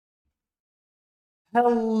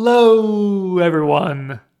Hello,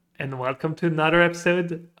 everyone, and welcome to another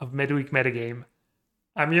episode of Midweek Metagame.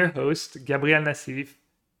 I'm your host, Gabriel Nassif,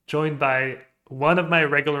 joined by one of my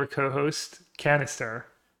regular co-hosts, Kanister.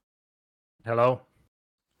 Hello.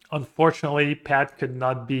 Unfortunately, Pat could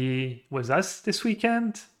not be with us this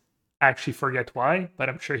weekend. I actually forget why, but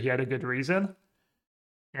I'm sure he had a good reason.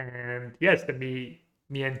 And yeah, it's gonna be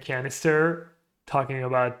me and Canister talking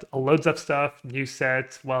about loads of stuff, new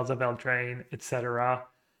sets, Wilds of Eldraine, etc.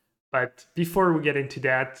 But before we get into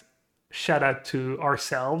that, shout out to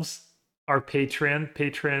ourselves, our Patreon,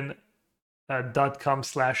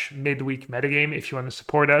 patreon.com/midweek metagame if you want to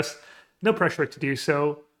support us. No pressure to do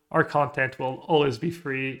so. Our content will always be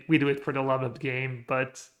free. We do it for the love of the game,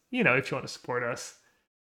 but if you want to support us,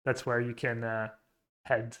 that's where you can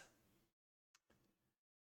head.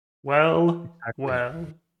 Well, Exactly. well,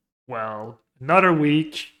 well. Another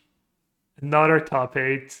week, another top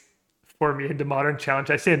eight for me in the modern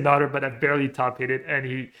challenge. I say another, but I've barely top eighted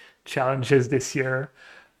any challenges this year.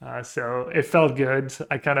 So it felt good.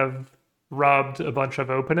 I kind of robbed a bunch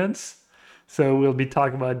of opponents. So we'll be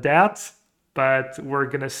talking about that. But we're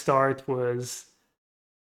going to start with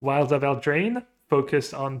Wilds of Eldraine,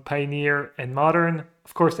 focused on Pioneer and Modern.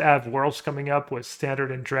 Of course, I have Worlds coming up with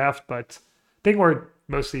Standard and Draft, but I think we're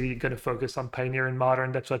mostly going to focus on Pioneer and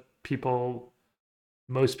Modern. That's what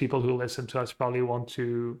most people who listen to us probably want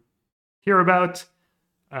to hear about.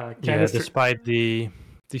 Yeah, Canister. despite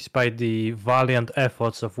the valiant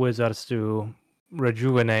efforts of Wizards to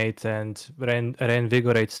rejuvenate and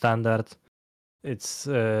reinvigorate Standard, it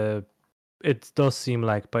does seem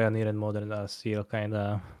like Pioneer and Modern are still kind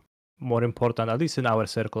of more important, at least in our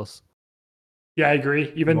circles. Yeah, I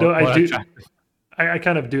agree. Even More, though I more do, attractive. I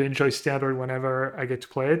kind of do enjoy Standard whenever I get to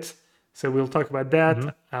play it. So we'll talk about Mm-hmm.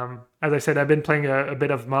 that. As I said, I've been playing a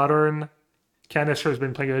bit of Modern. Canister has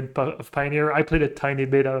been playing a bit of Pioneer. I played a tiny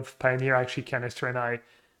bit of Pioneer. Actually, Canister and I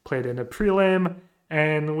played in a prelim.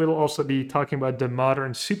 And we'll also be talking about the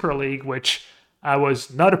Modern Super League, which I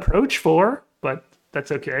was not approached for, but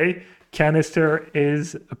that's okay. Canister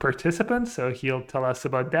is a participant, so he'll tell us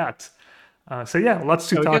about that. So yeah, lots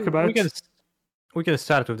to Yeah, we talk can we about. can we can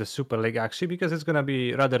start with the Super League actually because it's gonna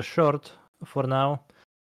be rather short for now.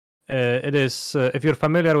 It is if you're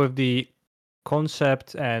familiar with the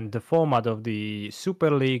concept and the format of the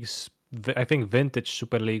Super Leagues. I think Vintage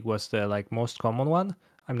Super League was the most common one.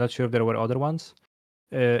 I'm not sure if there were other ones.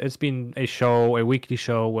 It's been a weekly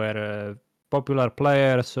show where popular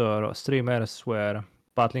players or streamers were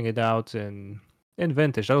battling it out in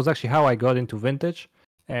Vintage. That was actually how I got into Vintage,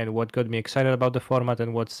 and what got me excited about the format,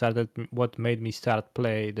 and what made me start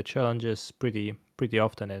play the challenges pretty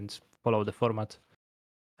often and follow the format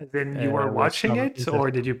Then you were with watching some it, interest. or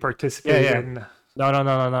did you Yeah, participate yeah. in? No.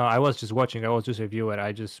 I was just watching. I was just a viewer.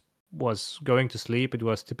 I just was going to sleep. It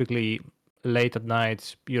was typically late at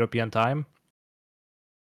night European time,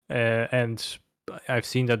 and I've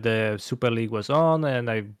seen that the Super League was on, and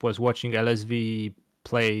I was watching LSV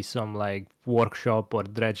play some workshop or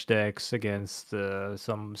dredge decks against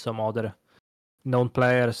some other known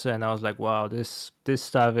players, and I was like, wow, this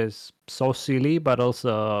stuff is so silly, but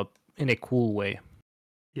also in a cool way.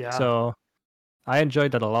 Yeah, So I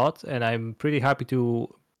enjoyed that a lot, and I'm pretty happy to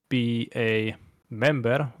be a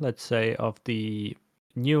member, let's say, of the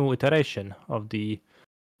new iteration of the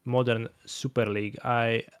modern Super League.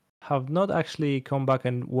 I have not actually come back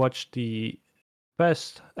and watched the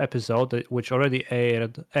first episode, which already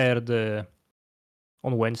aired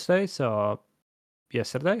on Wednesday, so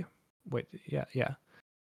yesterday. Wait, yeah.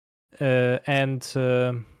 And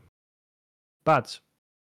but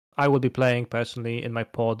I will be playing personally in my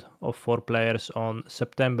pod of 4 players on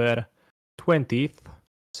September 20th.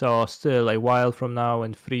 So still a while from now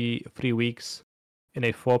and 3 weeks in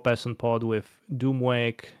a 4-person pod with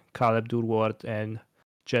Doomwake, Caleb Durward, and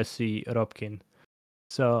Jesse Robkin.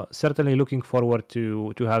 So certainly looking forward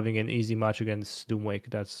to having an easy match against Doomwake.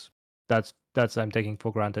 That's I'm taking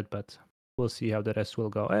for granted, but we'll see how the rest will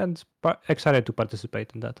go. And excited to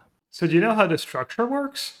participate in that. so do you know how the structure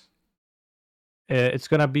works? It's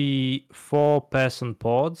gonna be 4-person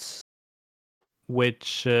pods,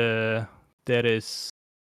 which there is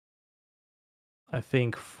I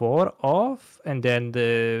think 4 of, and then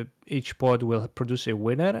each pod will produce a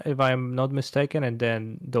winner, if I'm not mistaken, and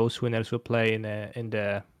then those winners will play in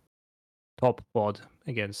the top pod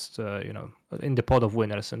against in the pod of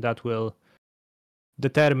winners, and that will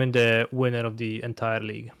determine the winner of the entire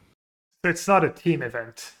league. So it's not a team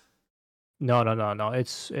event. No.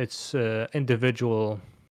 It's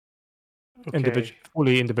Okay.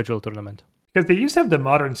 fully individual tournament. Because they used to have the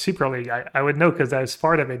modern Super League. I would know because I was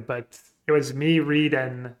part of it, but it was me, Reed,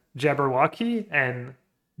 and Jabberwocky, and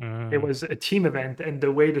it Mm. was a team event. And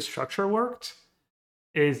the way the structure worked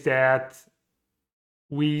is that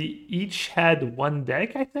we each had one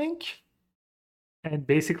deck, I think, and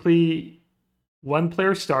basically one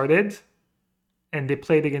player started, and they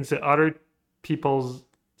played against the other people's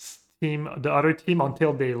team, the other team,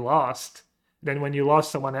 until they lost. Then when you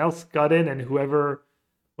lost, someone else got in, and whoever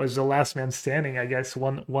was the last man standing, I guess,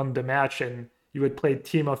 won the match. And you would play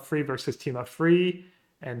team of three versus team of three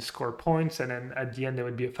and score points. And then at the end, there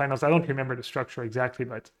would be a finals. I don't remember the structure exactly,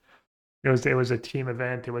 but it was a team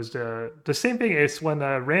event. It was the same thing as when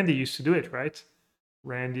Randy used to do it, right?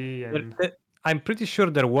 Randy and I'm pretty sure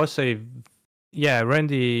there was a. Yeah,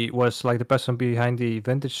 Randy was like the person behind the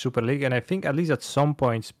Vintage Super League, and I think at least at some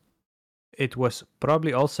points it was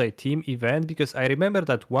probably also a team event because I remember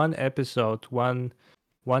that one episode,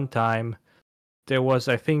 one time there was,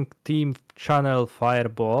 I think, Team Channel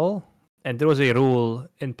Fireball, and there was a rule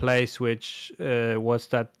in place which was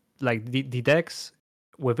that like the decks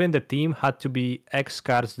within the team had to be X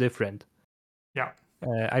cards different. yeah.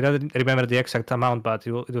 I don't remember the exact amount, but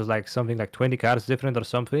it was like something like 20 cards different or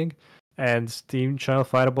something. And Team Channel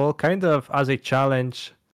Fireball, kind of as a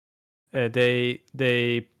challenge,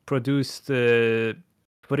 they produced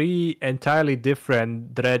three entirely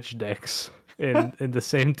different dredge decks in the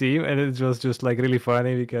same team, and it was just like really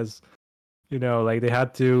funny because like they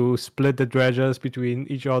had to split the dredges between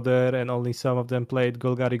each other, and only some of them played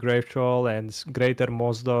Golgari Grave Troll, and Greater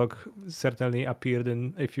Moss Dog certainly appeared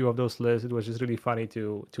in a few of those lists. It was just really funny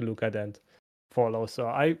to look at and follow. So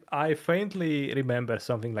I faintly remember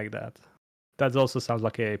something like that. That also sounds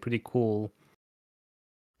like a pretty cool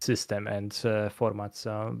system and format.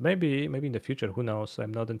 So maybe in the future, who knows?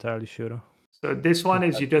 I'm not entirely sure. So this one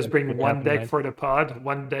is you just That's bring what I have one in deck mind. for the pod,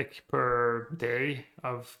 one deck per day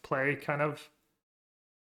of play, kind of.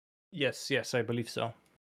 Yes, I believe so.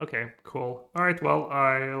 Okay, cool. All right, well,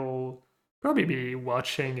 I'll probably be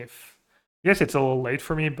watching if. I guess it's a little late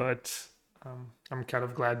for me, but I'm kind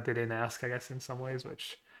of glad they didn't ask, I guess, in some ways,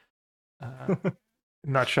 which uh,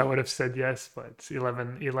 not sure I would have said yes, but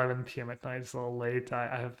 11 p.m. at night is a little late. I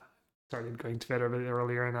have started going to bed a bit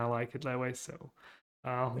earlier, and I like it that way, so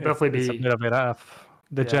I'll definitely It's a be, bit of a rough.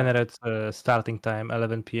 yeah. Degenerate starting time,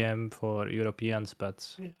 11 p.m. for Europeans,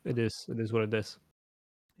 but Yeah, it is what it is.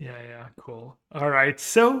 yeah, cool. All right,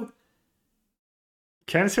 so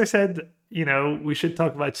Kanister said, we should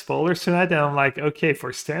talk about spoilers tonight. And I'm like, okay,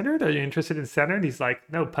 for standard, are you interested in standard? He's like,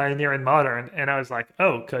 no, pioneer and modern. And I was like,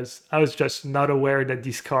 oh, because I was just not aware that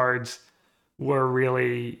these cards were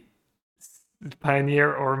really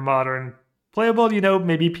pioneer or modern playable.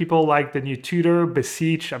 Maybe people like the new tutor,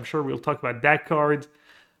 Beseech. I'm sure we'll talk about that card.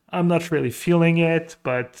 I'm not really feeling it,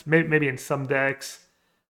 but maybe in some decks.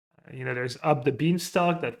 There's Up the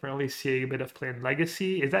Beanstalk that currently seeing a bit of play in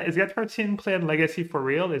Legacy. Is that card seeing play in Legacy for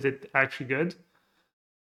real? Is it actually good?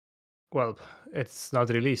 Well, it's not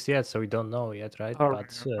released yet, so we don't know yet, right? All right,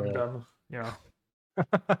 But I'm done. Yeah.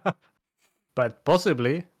 but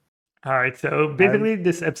possibly. All right. So I'm basically,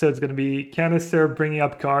 this episode is going to be Canister bringing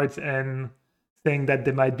up cards and saying that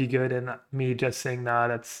they might be good, and me just saying, nah,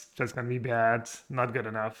 that's just going to be bad, not good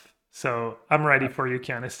enough. So I'm ready for you,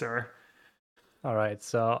 Canister. all right.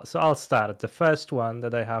 So I'll start. The first one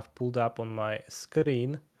that I have pulled up on my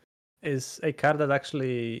screen is a card that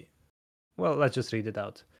actually, well, let's just read it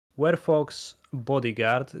out. Werewolf's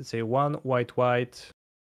Bodyguard. It's a 1 white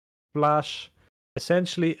flash,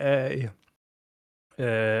 essentially a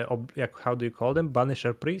how do you call them?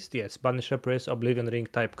 Banisher Priest? Yes, Banisher Priest, Oblivion Ring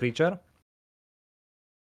type creature.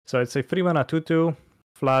 So it's a 3-mana 2/2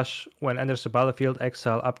 flash. When enters the battlefield,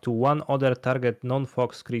 exile up to one other target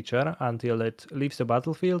non-fox creature until it leaves the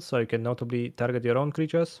battlefield, so you can notably target your own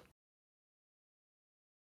creatures.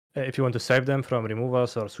 If you want to save them from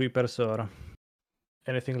removals or sweepers or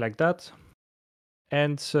anything like that.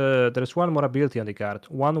 And there's one more ability on the card.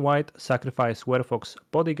 1 white, sacrifice Werewolf's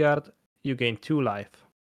Bodyguard, you gain 2 life.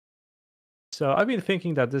 So I've been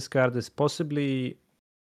thinking that this card is possibly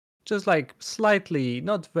just like slightly,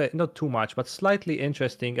 not too much, but slightly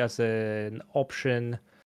interesting as an option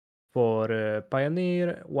for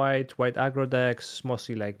Pioneer, white aggro decks,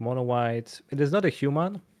 mostly like mono white. It is not a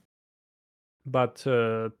human, but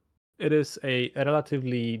it is a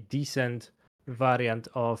relatively decent variant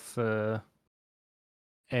of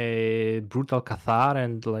a brutal Cathar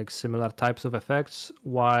and like similar types of effects,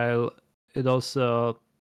 while it also,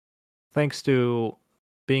 thanks to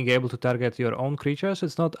being able to target your own creatures,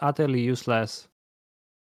 it's not utterly useless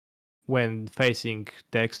when facing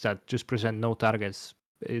decks that just present no targets.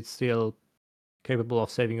 It's still capable of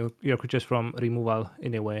saving your creatures from removal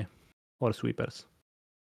in a way, or sweepers.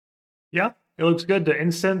 Yeah, it looks good. The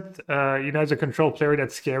instant, as a control player,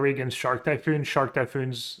 that's scary against Shark Typhoon. Shark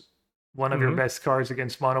Typhoon's one of your Hmm. best cards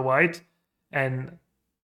against Mono White. And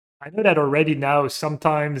I know that already now.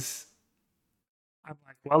 Sometimes I'm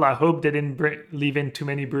like, well, I hope they didn't leave in too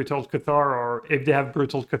many Brutal Cathar, or if they have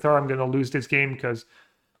Brutal Cathar, I'm going to lose this game because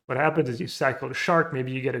what happens is you cycle a shark,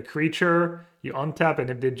 maybe you get a creature, you untap, and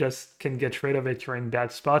if they just can get rid of it, you're in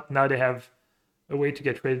bad spot. Now they have a way to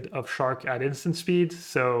get rid of shark at instant speed.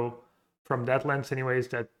 So from that lens, anyways,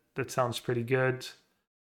 that sounds pretty good.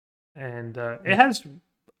 And it has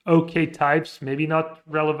okay types, maybe not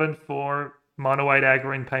relevant for mono white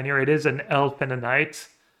aggro and pioneer. It is an elf and a knight.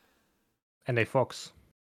 And a fox.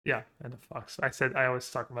 Yeah, and a fox. I said I was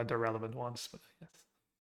talking about the relevant ones, but yes.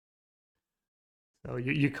 So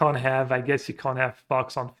you can't have, I guess you can't have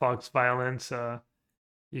fox on fox violence.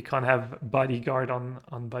 You can't have bodyguard on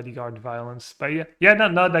bodyguard violence. But yeah,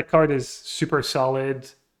 no, that card is super solid.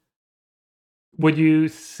 Would you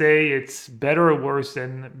say it's better or worse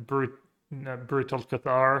than Brutal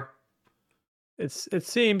Cathar? It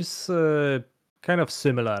seems kind of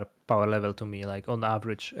similar power level to me, like on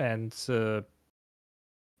average, and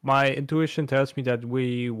my intuition tells me that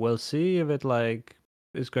we will see if it like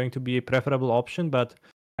is going to be a preferable option, but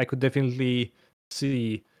I could definitely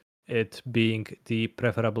see it being the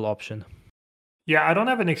preferable option. Yeah, I don't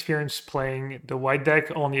have an experience playing the white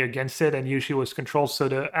deck, only against it, and usually with control. So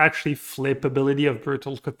the actually flip ability of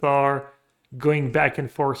Brutal Cathar, going back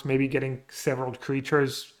and forth, maybe getting several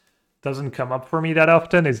creatures, doesn't come up for me that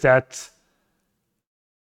often. Is that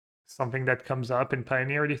something that comes up in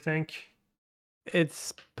Pioneer, do you think?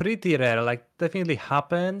 It's pretty rare, like definitely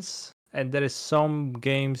happens, and there is some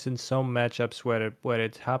games and some matchups where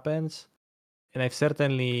it happens. And I've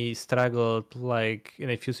certainly struggled like in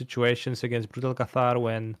a few situations against Brutal Cathar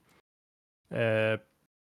when uh,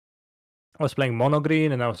 I was playing mono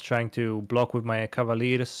green and I was trying to block with my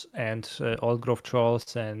Cavaliers and Old Growth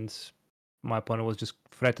Trolls, and my opponent was just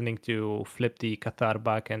threatening to flip the Cathar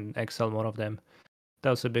back and exile more of them. That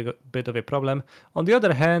was a bit of a problem. On the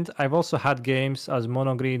other hand, I've also had games as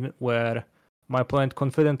mono green where my opponent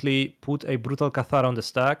confidently put a Brutal Cathar on the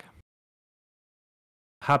stack,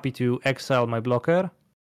 happy to exile my blocker,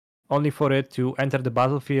 only for it to enter the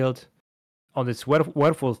battlefield on its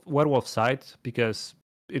werewolf side because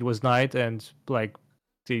it was night and like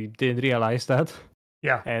they didn't realize that,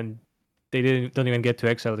 Yeah. and they don't even get to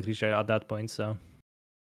exile the creature at that point. So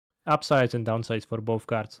upsides and downsides for both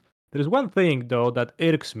cards. There is one thing though that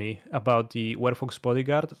irks me about the Werewolf's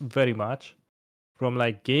Bodyguard very much, from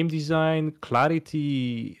like game design,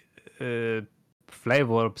 clarity, uh,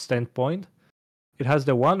 flavor standpoint. It has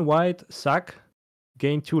the one white sack,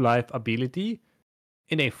 gain 2 life ability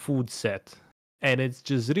in a food set, and it's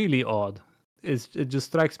just really odd. It just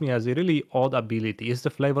strikes me as a really odd ability. Is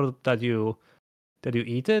the flavor that you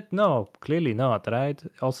eat it? No, clearly not, right?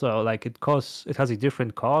 Also, like it has a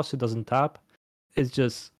different cost. It doesn't tap. It's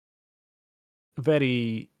just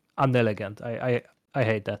very unelegant. I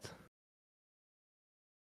hate that.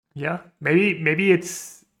 Yeah. Maybe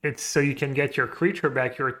it's so you can get your creature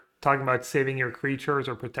back. You're talking about saving your creatures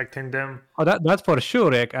or protecting them. Oh, that's for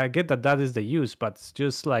sure. I get that that is the use, but it's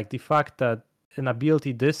just like the fact that an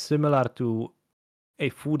ability this similar to a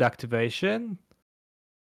food activation,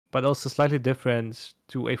 but also slightly different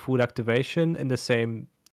to a food activation in the same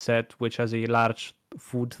set, which has a large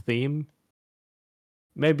food theme.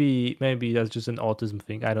 Maybe that's just an autism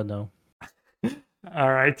thing. I don't know.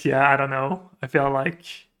 All right. Yeah, I don't know. I feel like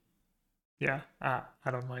yeah, I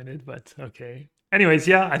don't mind it, but okay. Anyways,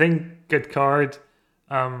 yeah, I think good card.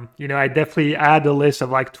 I definitely add a list of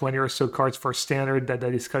like 20 or so cards for standard that I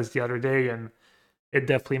discussed the other day, and it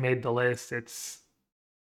definitely made the list. It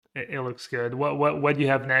looks good. What do you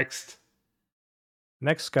have next?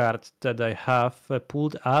 Next card that I have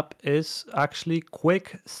pulled up is actually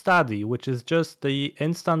Quick Study, which is just the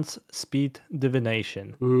instance speed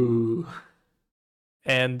divination. Ooh.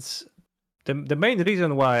 And the main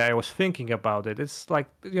reason why I was thinking about it, it's like,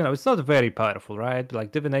 it's not very powerful, right?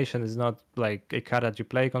 Like divination is not like a card that you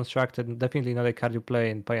play constructed, and definitely not a card you play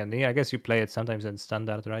in Pioneer. I guess you play it sometimes in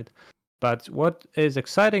standard, right? But what is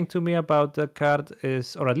exciting to me about the card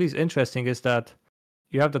is, or at least interesting, is that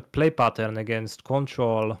you have that play pattern against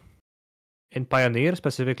control in Pioneer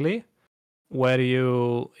specifically, where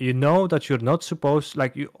you know that you're not supposed,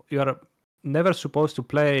 like you're never supposed to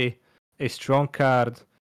play a strong card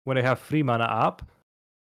when they have 3 mana up,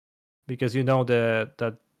 because you know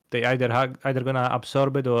that they either gonna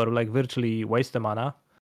absorb it or like virtually waste the mana.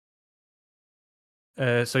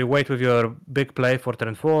 So you wait with your big play for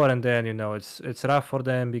turn 4, and then it's rough for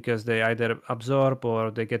them because they either absorb or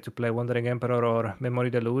they get to play Wandering Emperor or Memory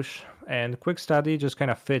Deluge. And Quick Study just kind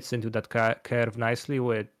of fits into that curve nicely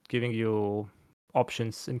with giving you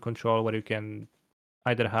options in control where you can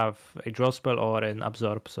either have a draw spell or an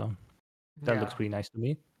absorb. So that looks Yeah. pretty nice to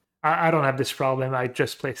me. I don't have this problem. I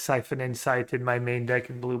just play Siphon Insight in my main deck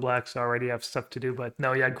in blue black, so I already have stuff to do. But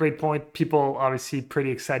no, yeah, great point. People obviously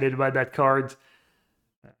pretty excited about that card.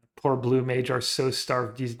 Poor blue mage are so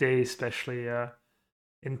starved these days, especially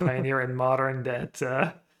in Pioneer and Modern, that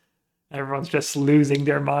everyone's just losing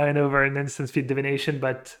their mind over an instant speed divination.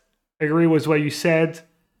 But I agree with what you said.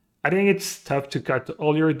 I think it's tough to cut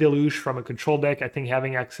all your deluge from a control deck. I think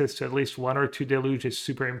having access to at least one or two deluge is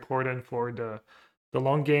super important for the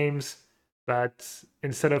long games. But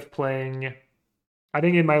instead of playing, I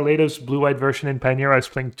think in my latest blue-white version in Pioneer, I was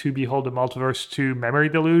playing 2 Behold the Multiverse, 2 Memory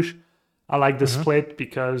Deluge. I like the split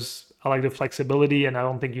because I like the flexibility, and I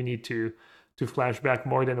don't think you need to flash back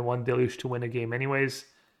more than one deluge to win a game anyways.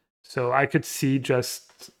 So I could see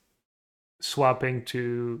just swapping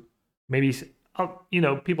to maybe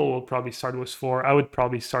people will probably start with 4. I would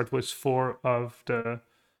probably start with 4 of the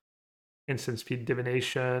instant speed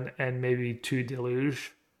divination and maybe 2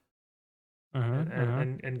 deluge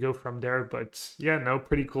and go from there. But yeah, no,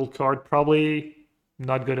 pretty cool card. Probably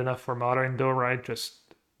not good enough for modern though, right? Just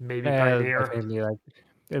maybe Well, pioneer. definitely. Like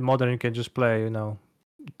in Modern, you can just play,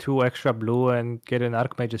 2 extra blue and get an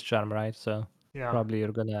Archmage's Charm, right? So Yeah, probably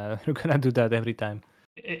you're gonna you're gonna do that every time.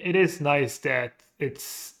 it is nice that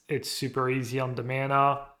it's super easy on the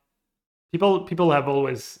mana. People have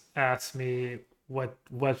always asked me what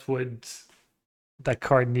would that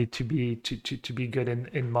card need to be to be good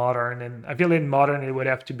in modern, and I feel in modern it would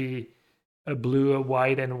have to be a blue, a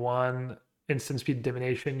white, and 1 instant speed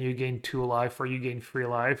divination. You gain 2 life or you gain 3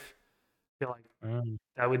 life. I feel like Mm.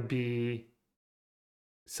 that would be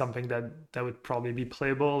something that would probably be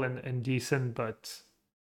playable and decent, but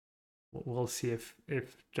we'll see if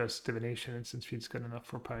just divination instant speed is good enough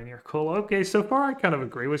for pioneer. Cool. Okay, so far I kind of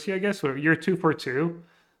agree with you, I guess. You're 2 for 2.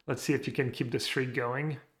 Let's see if you can keep the streak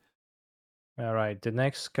going. All right. The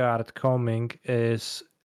next card coming is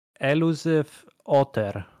Elusive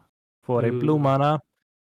Otter for a blue Ooh. mana.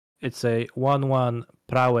 It's a 1/1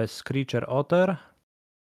 prowess creature otter.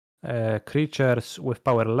 Creatures with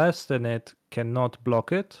power less than it cannot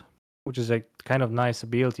block it, which is a kind of nice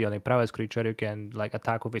ability on a prowess creature. You can like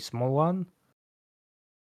attack with a small one.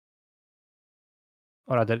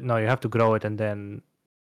 Or rather, no, you have to grow it and then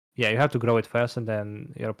yeah, you have to grow it first and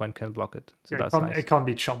then your opponent can block it. So Yeah, that's it nice. can't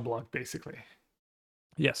be chump block, basically.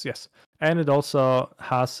 Yes, yes. And it also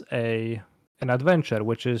has an adventure,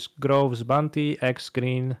 which is Grove's Bounty, X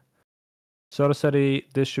green, sorcery,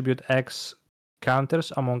 distribute X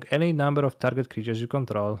counters among any number of target creatures you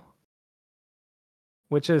control.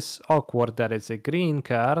 Which is awkward that it's a green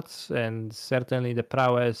card, and certainly the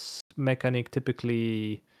prowess mechanic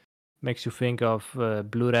typically makes you think of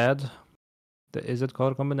blue-red, the Izzet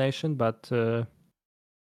color combination, but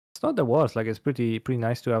it's not the worst. Like it's pretty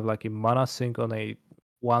nice to have like a mana sink on a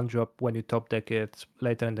one drop when you top deck it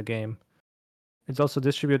later in the game. It's also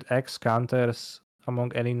distribute X counters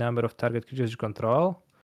among any number of target creatures you control,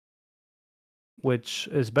 which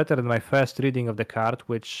is better than my first reading of the card,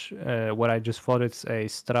 which where I just thought it's a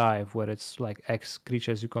strive, where it's like X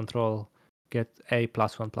creatures you control get a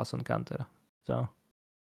 +1/+1 counter. So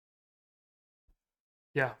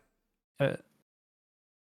Yeah. uh,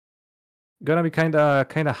 gonna be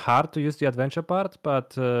kinda hard to use the adventure part,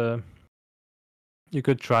 but you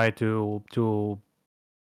could try to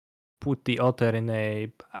put the otter in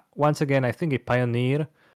a once again I think a pioneer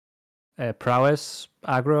prowess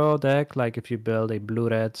aggro deck. Like if you build a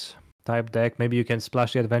blue-red type deck, maybe you can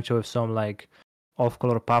splash the adventure with some like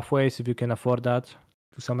off-color pathways if you can afford that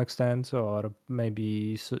to some extent, or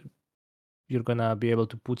maybe you're gonna be able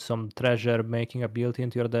to put some treasure making ability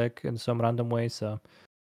into your deck in some random way. So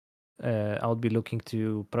I would be looking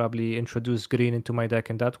to probably introduce green into my deck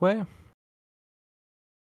in that way.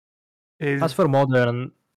 As Is for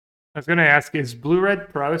modern, I was gonna ask, is blue red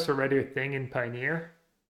prowess already a thing in Pioneer?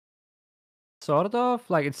 sort of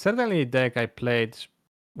like it's certainly a deck I played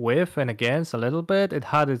with and against a little bit. It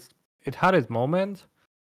had its moment.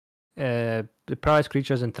 The prize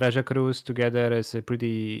creatures and treasure cruise together is a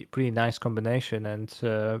pretty nice combination, and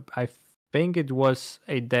I think it was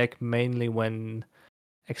a deck mainly when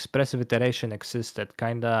expressive iteration existed.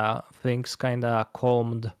 Things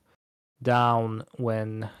calmed down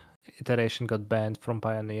when iteration got banned from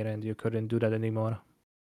Pioneer, and you couldn't do that anymore.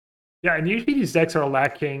 Yeah, and usually these decks are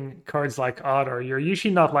lacking cards like Otter. You're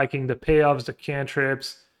usually not liking the payoffs, the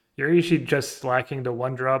cantrips. you're usually just lacking the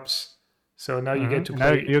 1-drops. So now you get to Now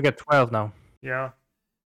play, you get 12 now. yeah,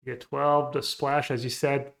 you get 12. The splash, as you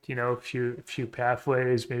said, a few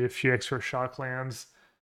pathways, maybe a few extra shock lands.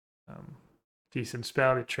 Um, Decent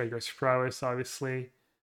spell. It triggers prowess, obviously.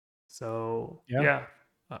 So Yeah.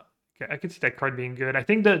 yeah, okay, I could see that card being good. I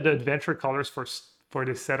think the adventure colors for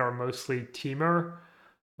this set are mostly a teamer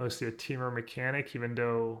mechanic. Even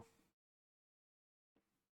though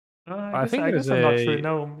I I guess think I there is guess I'm not sure. a.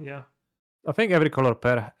 No, yeah, I think every color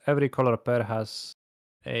pair has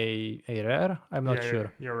a rare. I'm not yeah,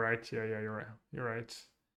 sure. you're right. Yeah, you're right. You're right.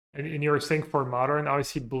 And you were saying for modern,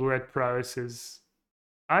 obviously blue red prowess is.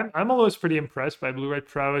 I'm always pretty impressed by blue red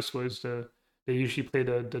prowess. They usually play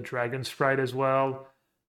the dragon sprite as well.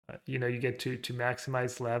 You get to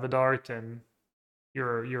maximize lava dart, and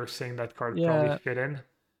you're saying that card probably Yeah. fit in.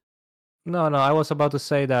 No, no. I was about to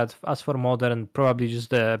say that as for modern, probably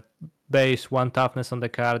just the base one toughness on the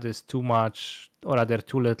card is too much, or rather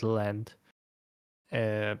too little, and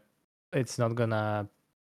uh, it's not gonna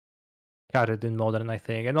carry it in modern, I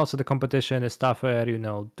think. And also the competition is tougher.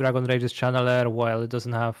 Dragon Rage is channeler, while it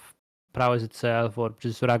doesn't have prowess itself, or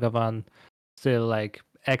just Ragavan, still like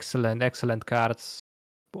excellent cards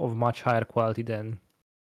of much higher quality than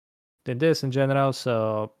this in general.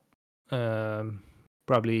 So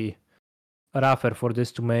probably rougher for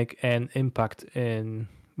this to make an impact in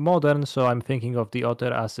modern. So I'm thinking of the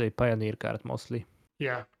Otter as a pioneer card mostly.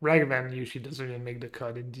 Yeah, Ragavan usually doesn't even make the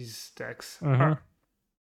cut in these decks. Mm-hmm.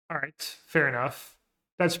 All right, fair enough.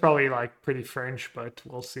 That's probably like pretty fringe, but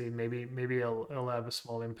we'll see. Maybe it'll have a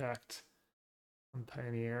small impact on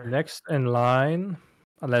Pioneer. Next in line,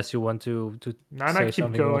 unless you want to Now I say keep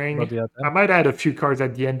something else about going. the I Otter. might add a few cards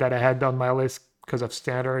at the end that I had on my list because of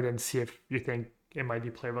standard and see if you think it might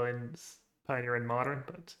be playable in Pioneer and Modern.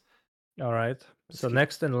 But All right. let's So keep.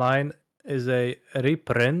 next in line is a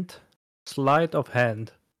reprint sleight of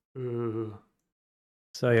hand. Ooh,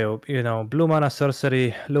 So blue mana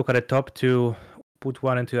sorcery. Look at the top two, put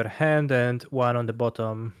one into your hand and one on the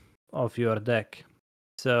bottom of your deck.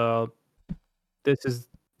 So this is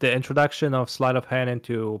the introduction of sleight of hand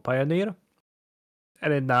into Pioneer,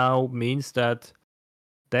 and it now means that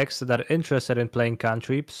decks that are interested in playing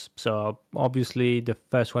cantrips. So obviously the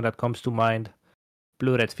first one that comes to mind,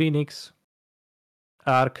 Blue Red Phoenix,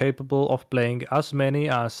 are capable of playing as many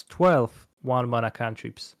as 12 1-mana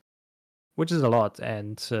cantrips, which is a lot,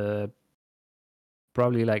 and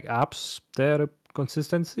probably like ups their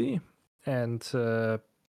consistency. And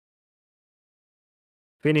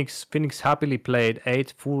Phoenix happily played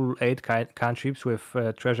 8 cantrips with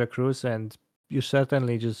Treasure Cruise, and you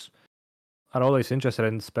certainly just are always interested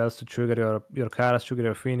in spells to trigger your cards, trigger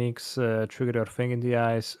your Phoenix, trigger your Thing in the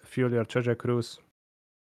Eyes, fuel your Treasure Cruise.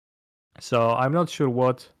 So I'm not sure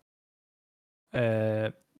what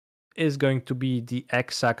is going to be the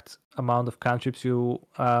exact amount of cantrips you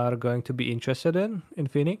are going to be interested in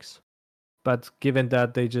Phoenix. But given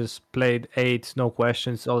that they just played 8 no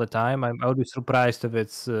questions all the time, I would be surprised if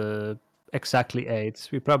it's exactly 8.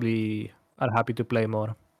 We probably are happy to play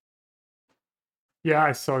more. yeah,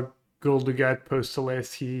 I saw Goldugat post a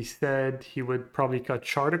list. He said he would probably cut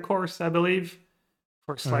Charter Course, I believe,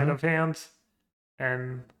 for Sleight Mm-hmm. of Hand.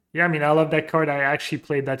 And yeah, I mean, I love that card. I actually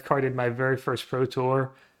played that card in my very first Pro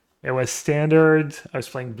Tour. It was standard. I was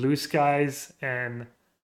playing Blue Skies, and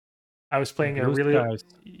I was playing a Blue really, skies.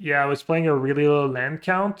 yeah, I was playing a really low land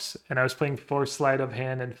count, and I was playing 4 Sleight of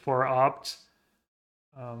Hand and 4 Opt,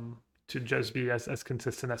 to just be as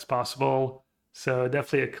consistent as possible. So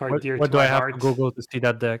definitely a card What dear what to do I my have to heart. Google to see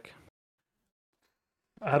that deck?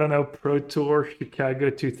 I don't know, Pro Tour Chicago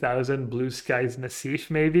 2000 Blue Skies Nassif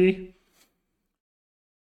maybe.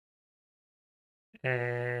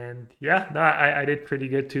 And yeah, no, I did pretty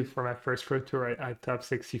good too for my first Pro Tour. I top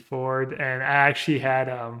 64, and I actually had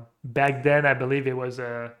back then I believe it was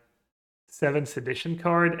a 7th edition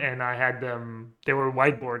card, and I had them. They were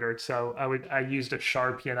white bordered, so I used a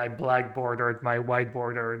Sharpie and I black bordered my white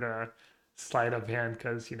bordered sleight of hand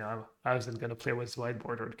because I wasn't gonna play with white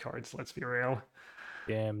bordered cards. Let's be real.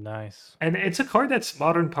 Damn, nice. And it's a card that's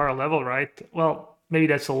modern power level, right? Well, maybe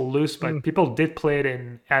that's a little loose, Mm, but people did play it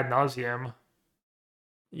in ad nauseum.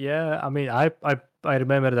 yeah, I mean, I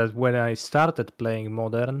remember that when I started playing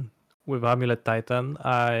Modern with Amulet Titan,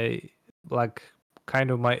 I like kind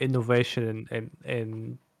of my innovation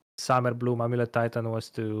in Summer Bloom Amulet Titan was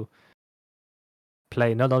to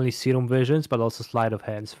play not only Serum Visions but also Sleight of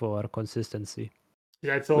Hands for consistency.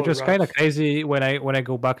 Yeah, it's a Which little was kind of rough. crazy when I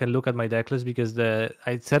go back and look at my deck list because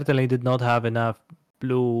I certainly did not have enough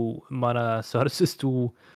blue mana sources to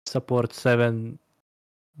support 7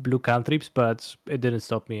 blue cantrips, but it didn't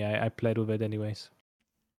stop me. I played with it anyways.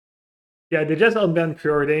 Yeah, they just unbanned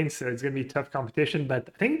Preordain, so it's gonna be tough competition. But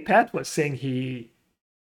I think Pat was saying he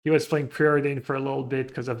was playing Preordain for a little bit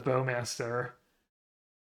because of Bowmaster.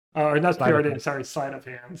 Or not Sleight of Preordain, hand. sorry, Sleight of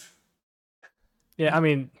Hand. Yeah, I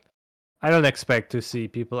mean, I don't expect to see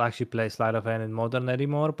people actually play Sleight of Hand in Modern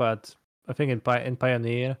anymore, but I think in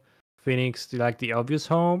Pioneer, Phoenix, like the obvious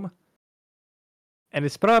home, and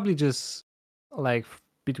it's probably just like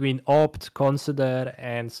between Opt, Consider,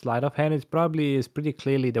 and Sleight of Hand. It probably is pretty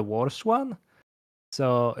clearly the worst one.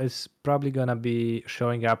 So it's probably gonna be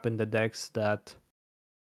showing up in the decks that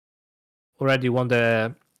already won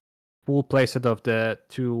the full playset of the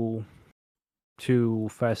two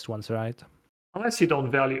first ones, right? Unless you don't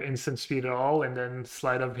value instant speed at all, and then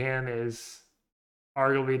Sleight of Hand is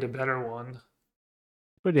arguably the better one.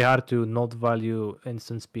 Pretty hard to not value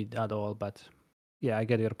instant speed at all, but yeah, I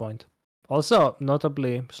get your point. Also,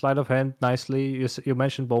 notably, Sleight of Hand nicely. You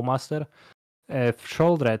mentioned Bowmaster.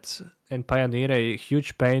 Shouldred in Pioneer, a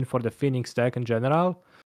huge pain for the Phoenix deck in general.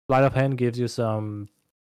 Sleight of Hand gives you some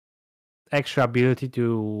extra ability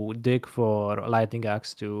to dig for Lightning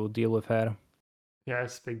Axe to deal with her. Yeah,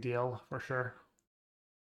 it's a big deal for sure.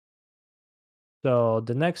 So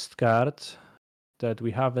the next card that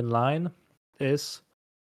we have in line is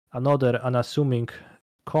another unassuming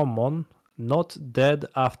common, Not Dead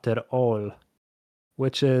After All,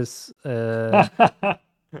 which is Yeah.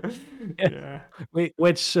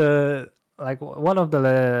 which like one of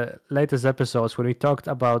the latest episodes when we talked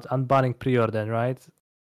about unbanning preordain, right?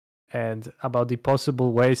 And about the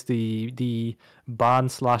possible ways the ban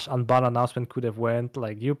slash unban announcement could have went.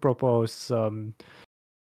 Like you proposed some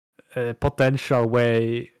potential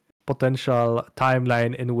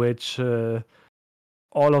timeline in which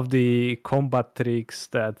all of the combat tricks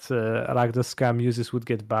that Ragdos Scam uses would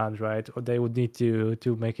get banned, right? Or they would need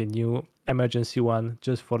to make a new emergency one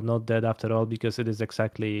just for Not Dead After All, because it is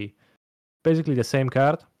basically the same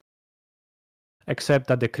card, except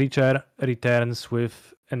that the creature returns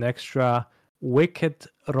with an extra Wicked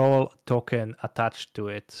Roll token attached to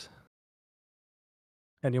it.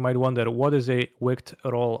 And you might wonder, what is a Wicked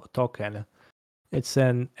Roll token? It's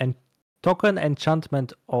an token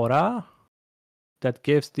enchantment aura that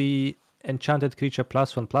gives the enchanted creature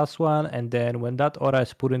 +1/+1, and then when that aura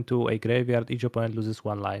is put into a graveyard, each opponent loses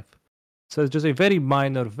 1 life. So it's just a very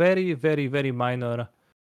minor, very, very, very minor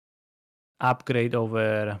upgrade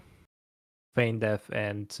over Feign Death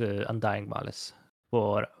and Undying Malice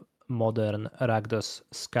for modern Ragdos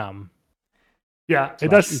Scam Yeah, it slash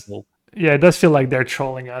does. Evil. Yeah, it does feel like they're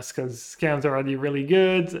trolling us because scams are already really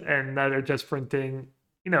good, and now they're just printing,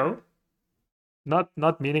 you know,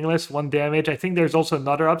 not meaningless 1 damage. I think there's also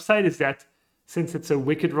another upside is that since it's a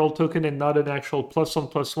wicked roll token and not an actual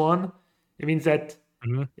 +1/+1, it means that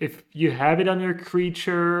Mhm. if you have it on your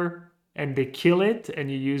creature and they kill it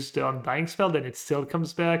and you use the undying spell, then it still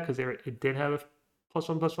comes back because it did have a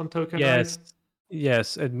 +1/+1 token, right? Yes,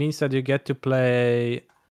 yes, it means that you get to play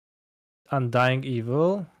Undying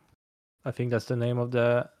Evil. I think that's the name of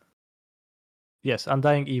the. Yes,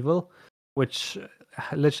 Undying Evil, which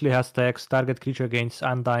literally has text target creature gains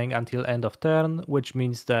Undying until end of turn, which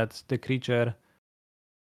means that the creature,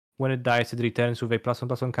 when it dies, it returns with a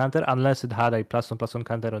 +1/+1 counter, unless it had a +1/+1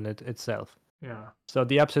 counter on it itself. Yeah. So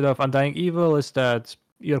the upside of Undying Evil is that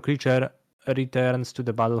your creature returns to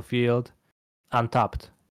the battlefield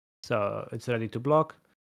untapped. So it's ready to block.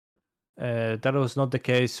 That was not the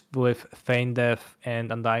case with Feign Death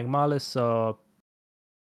and Undying Malice, so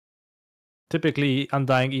typically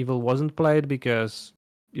Undying Evil wasn't played because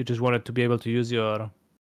you just wanted to be able to use your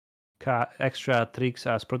extra tricks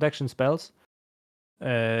as protection spells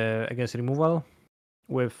against removal.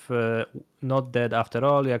 With Not Dead After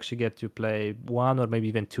All, you actually get to play 1 or maybe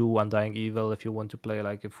even 2 Undying Evil if you want to play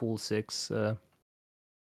like a full 6 Well,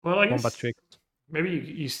 I combat guess tricks. maybe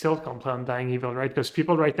you still can play Undying Evil, right? Because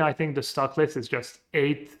people right now, I think the stock list is just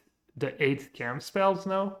the eight camp spells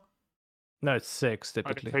now. No, it's 6 Oh, they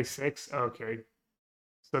typically. play six. Okay,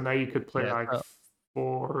 so now you could play Yeah. like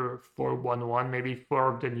 4-4-1-1, maybe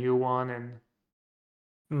four of the new one, and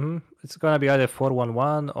It's gonna be either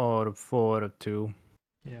 4-1-1 or 4-2.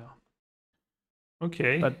 yeah.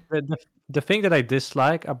 Okay. But the thing that I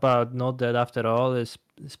dislike about Not Dead After All is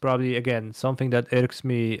probably again something that irks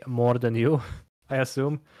me more than you, I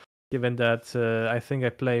assume, given that I think I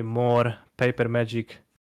play more Paper Magic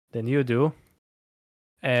than you do.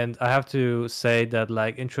 And I have to say that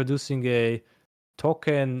like introducing a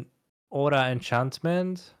token aura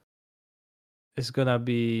enchantment is gonna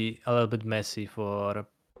be a little bit messy for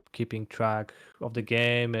keeping track of the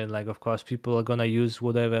game, and like of course people are gonna use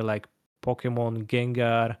whatever like Pokemon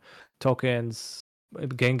Gengar tokens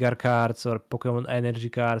Gengar cards or Pokemon Energy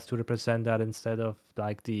cards to represent that instead of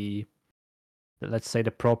like let's say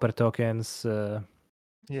the proper tokens.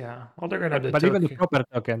 Yeah. Well, they're gonna have the But even the token. proper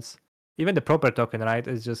tokens, even the proper token, right,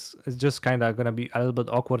 is just kind of gonna be a little bit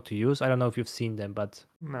awkward to use. I don't know if you've seen them, but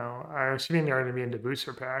No, I was assuming they're gonna be in the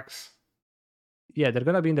booster packs. yeah, they're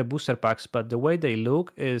gonna be in the booster packs. But the way they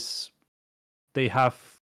look is they have,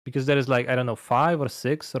 because there is like, I don't know, 5 or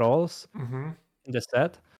 6 rolls Mm-hmm. in the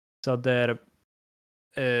set, so they're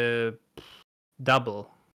uh, double.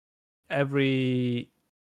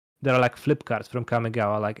 There are like flip cards from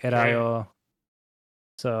Kamigawa, like Okay. Erayo.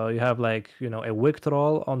 So you have like, a wicked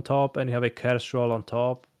roll on top and you have a curse roll on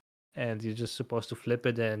top, and you're just supposed to flip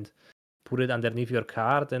it and put it underneath your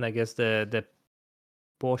card, and I guess the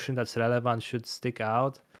portion that's relevant should stick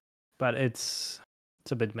out, but it's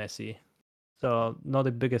a bit messy. So not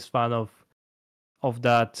the biggest fan of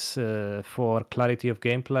that for clarity of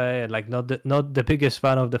gameplay, and like not the biggest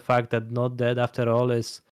fan of the fact that Not Dead After All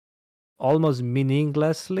is almost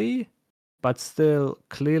meaninglessly, but still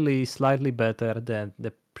clearly slightly better than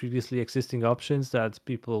the previously existing options that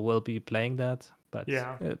people will be playing that. But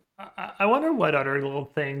Yeah. I wonder what other little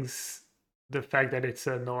things the fact that it's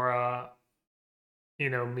a Nora,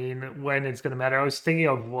 mean when it's gonna matter. I was thinking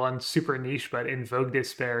of one super niche, but Invoke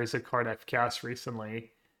Despair is a card I've cast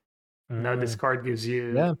recently. Now this mm, card gives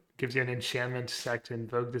yeah, you an enchantment stack to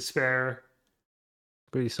Invoke Despair.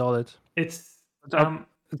 pretty solid. It's But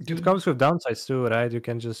it do comes with downsides too, right?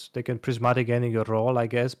 They can prismatic ending your roll, I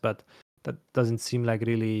guess, but that doesn't seem like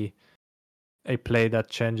really a play that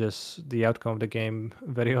changes the outcome of the game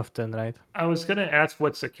very often, right? I was gonna ask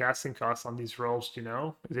what's the casting cost on these rolls, do you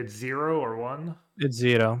know? Is it 0 or 1? It's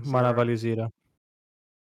 0, mana 0. value 0.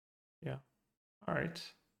 Yeah. All right.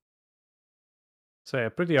 So yeah,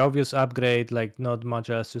 pretty obvious upgrade, like not much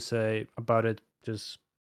else to say about it. Just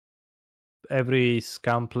every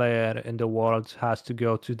scam player in the world has to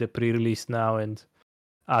go to the pre-release now and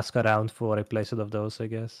ask around for a playset of those, I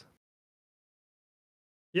guess.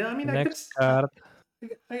 Yeah, I mean, Next card.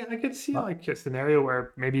 I could see uh, like a scenario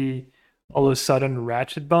where maybe all of a sudden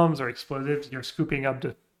ratchet bombs or explosives, you're scooping up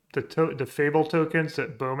the Fable tokens, the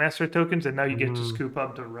Bowmaster tokens, and now you get to mhm. scoop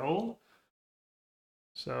up the roll.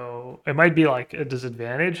 So it might be like a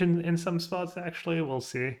disadvantage in some spots. Actually, we'll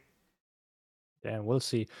see. Yeah, we'll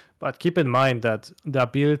see. But keep in mind that the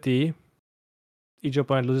ability, each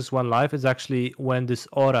opponent loses 1 life, is actually when this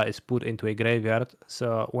aura is put into a graveyard.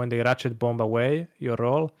 So when they ratchet bomb away your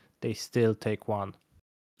roll, they still take 1.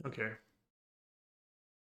 Okay.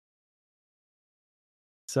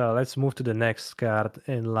 So let's move to the next card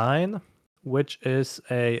in line, which is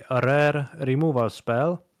a rare removal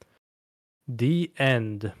spell. The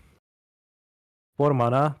End. 4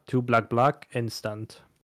 mana, 2 black, instant.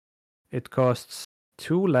 It costs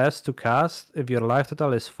 2 less to cast if your life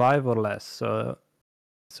total is 5 or less. So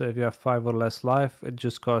if you have 5 or less life, it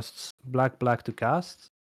just costs black to cast.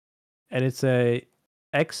 And it's a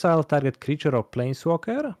exile target creature or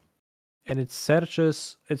planeswalker. And it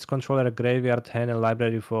searches its controller graveyard, hand, and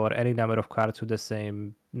library for any number of cards with the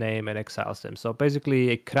same name and exiles them. So basically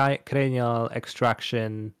a cranial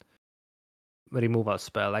extraction removal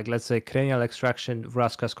spell. Like let's say cranial extraction,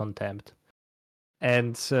 Vraska's Contempt.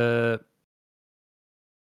 And 4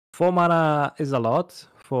 mana is a lot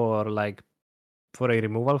for a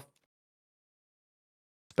removal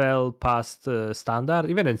spell past standard.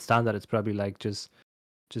 Even in standard, it's probably like just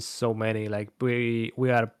so many. Like we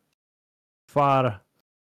are far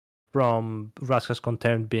from Vraska's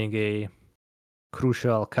Contempt being a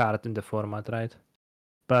crucial card in the format, right?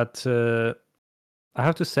 But I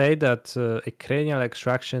have to say that a cranial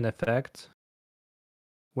extraction effect,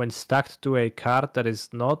 when stacked to a card that is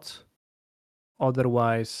not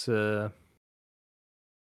otherwise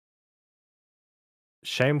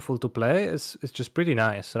shameful to play, is just pretty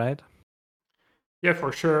nice, right? Yeah,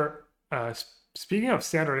 for sure. Speaking of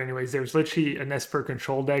standard, anyways, there's literally an Esper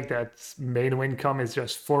control deck that's main win come is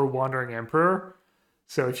just 4 Wandering Emperor.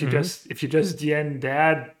 So Mm-hmm. if you just DN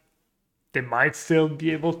that, they might still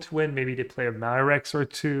be able to win. Maybe they play a Marex or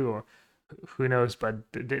two, or who knows. But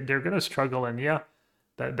they're gonna struggle. And yeah,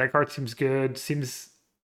 that card seems good. Seems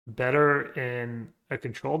better in a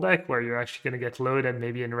control deck where you're actually gonna get low, and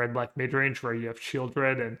maybe in red black mid range where you have Shield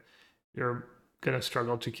Red and you're gonna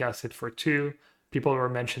struggle to cast it for 2. People were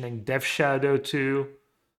mentioning Death Shadow too.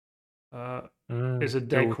 Uh, is a To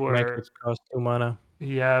deck make where it cost 2 mana.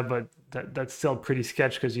 yeah, but that's still pretty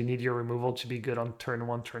sketch because you need your removal to be good on turn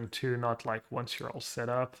 1, turn 2, not like once you're all set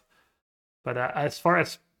up. But as far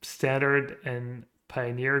as standard and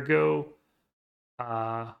pioneer go,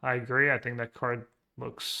 I agree. I think that card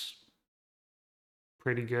looks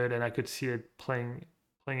pretty good, and I could see it playing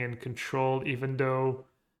in control. Even though,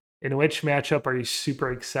 in which matchup are you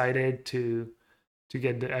super excited to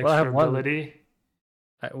get the Well, I extra have one. ability?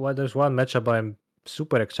 Well, there's one matchup I'm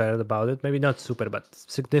super excited about it. Maybe not super, but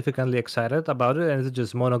significantly excited about it, and it's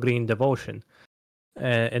just mono green devotion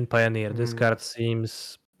in Pioneer. This Mm, card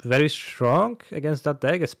seems very strong against that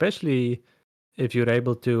deck, especially if you're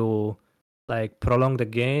able to like prolong the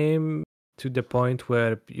game to the point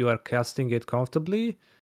where you are casting it comfortably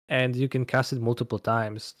and you can cast it multiple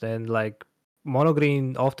times. Then like mono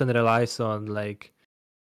green often relies on like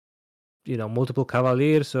multiple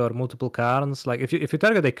cavaliers or multiple carns. Like if you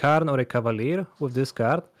target a carn or a cavalier with this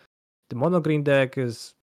card, the mono green deck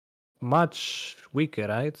is much weaker,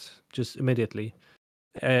 right? Just immediately.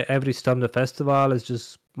 Every Storm the Festival is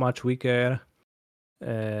just much weaker.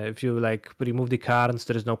 If you like remove the cards,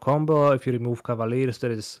 there is no combo. If you remove cavaliers,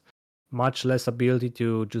 there is much less ability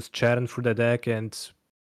to just churn through the deck and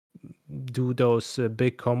do those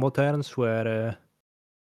big combo turns where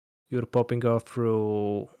you're popping off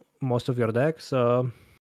through most of your deck. So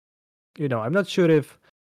I'm not sure if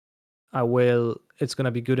it's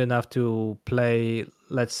gonna be good enough to play,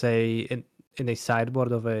 let's say, in a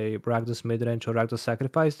sideboard of a Rakdos midrange or Rakdos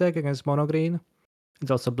sacrifice deck against mono green.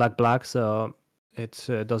 It's also black, so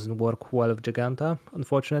it doesn't work well with Giganta,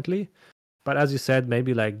 unfortunately. But as you said,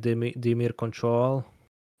 maybe like Dimir control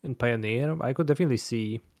in Pioneer, I could definitely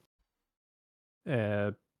see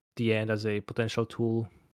uh, the end as a potential tool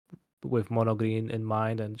with mono green in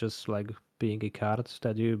mind and just like being a card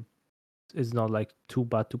that you is not like too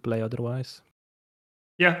bad to play otherwise.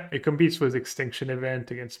 yeah, it competes with Extinction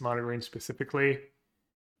Event against Mono Green specifically,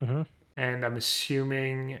 Mm-hmm. and I'm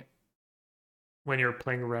assuming when you're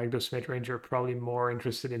playing Ragdos midrange, you're probably more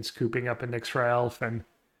interested in scooping up an extra elf and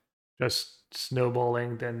just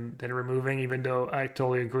snowballing than removing. Even though I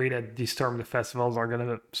totally agree that these Storm the Festivals are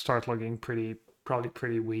gonna start looking probably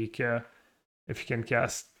pretty weak. If you can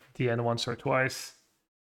cast DN once or twice.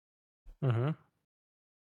 Mm-hmm.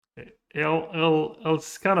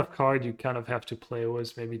 It's kind of card you kind of have to play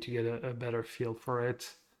with maybe to get a better feel for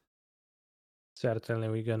it. Certainly,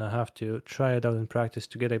 we're gonna have to try it out in practice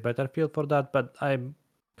to get a better feel for that. But I'm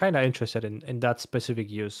kind of interested in that specific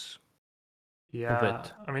use of Yeah,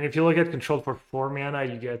 it. I mean, if you look at control for 4 mana,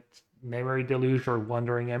 you get Memory Deluge or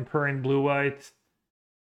Wandering Emperor in blue white.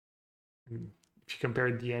 If you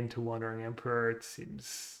compare DN to Wandering Emperor, it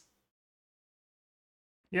seems.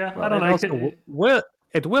 Yeah, I Well, don't it know. also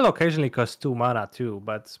will occasionally cost 2 mana too,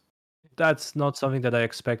 but that's not something that I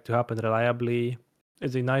expect to happen reliably.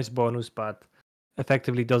 It's a nice bonus, but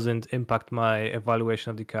effectively doesn't impact my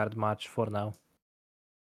evaluation of the card much for now.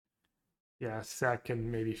 Yeah, Sack can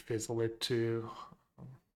maybe fizzle it too.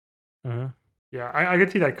 Mm-hmm. Yeah, I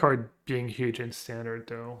could see that card being huge in standard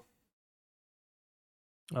though.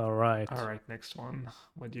 All All right. right, next one.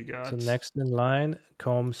 What do you So got? next in line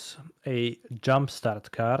comes a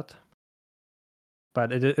jumpstart card,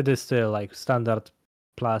 but it is still like standard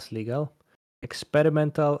plus legal.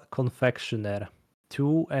 Experimental Confectioner.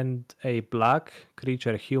 2 and a black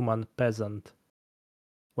creature human peasant.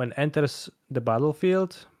 When enters the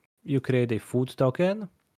battlefield, you create a food token,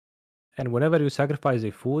 and whenever you sacrifice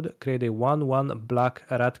a food, create a 1/1 black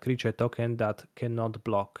rat creature token that cannot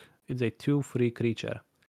block. It's a 2/3 creature.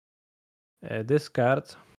 This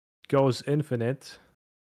card goes infinite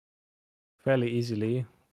fairly easily.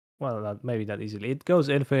 Well, maybe not easily. It goes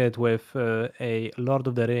infinite with a Lord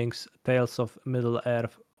of the Rings, Tales of Middle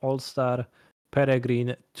Earth All Star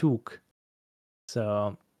Peregrine Took.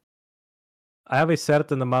 So I have a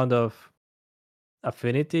certain amount of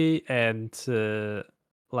affinity and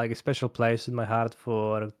like a special place in my heart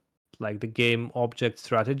for like the game object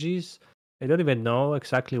strategies. I don't even know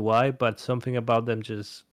exactly why, but something about them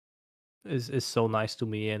just is so nice to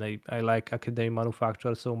me, and I like Academy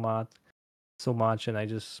Manufacturer so much, and I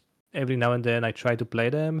just every now and then I try to play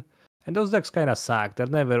them, and those decks kind of suck. They're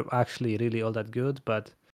never actually really all that good,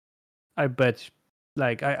 but I bet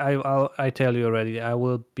like I tell you already, I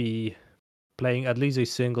will be playing at least a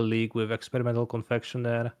single league with Experimental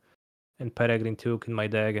Confectioner and Peregrine Took in my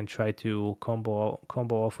deck and try to combo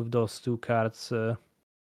off with those two cards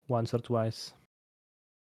once or twice.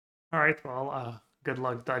 All right, well, good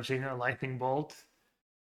luck dodging a lightning bolt.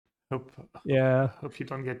 Hope Yeah, hope you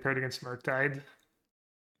don't get paired against Murktide.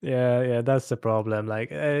 yeah, that's the problem. Like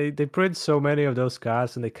they print so many of those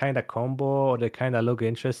cards and they kind of combo or they kind of look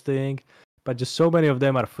interesting, but just so many of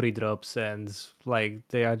them are free drops and like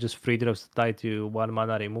they are just free drops tied to 1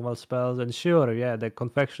 mana removal spells. And sure, yeah, the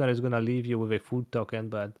confectioner is gonna leave you with a food token,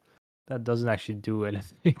 but that doesn't actually do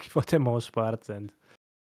anything for the most part, and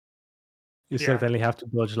you Yeah, certainly have to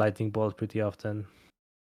dodge lightning bolt pretty often.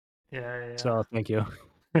 Yeah, So thank you.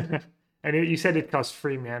 yeah. And you said it costs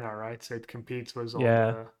free mana, right? So it competes with all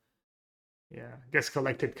Yeah, the, yeah, I guess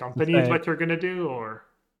collected it's the company is same. what you're gonna do, or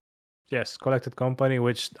Yes, collected company,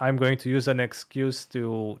 which I'm going to use an excuse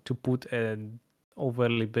to put an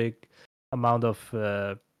overly big amount of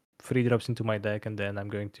free drops into my deck, and then I'm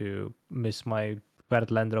going to miss my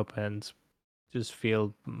third land drop and just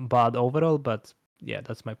feel bad overall. But yeah,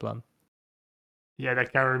 that's my plan. yeah,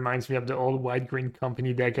 that kind of reminds me of the old white green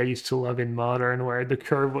company deck I used to love in Modern, where the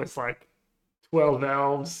curve was like 12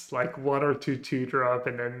 elves, like one or two drop,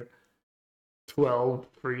 and then 12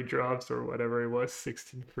 free drops or whatever it was,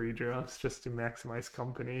 16 free drops just to maximize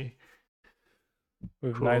company.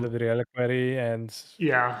 With Knight of Cool. the Reliquary and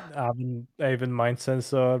Yeah. even Mind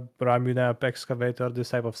Sensor, Ramunap, Excavator, this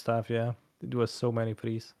type of stuff. Yeah, it was so many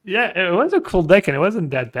frees. Yeah, it was a cool deck and it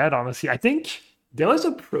wasn't that bad, honestly. I think there was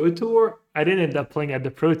a Pro Tour. I didn't end up playing at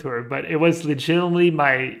the Pro Tour, but it was legitimately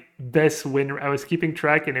my best win. I was keeping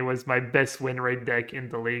track and it was my best win rate deck in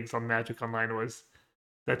the leagues on Magic Online was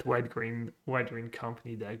that white green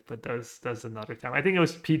company deck. But that's another time. I think it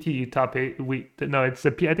was PT top eight. No, it's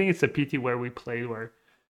the I think it's the PT where we played where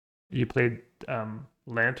you played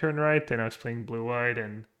Lantern, right? And I was playing blue white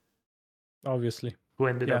and Obviously, who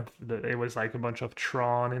ended yeah. up it was like a bunch of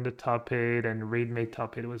Tron in the top eight and Raid made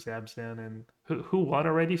top eight was Abzan and who won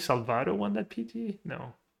already? Salvado won that PT?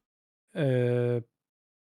 No. Uh,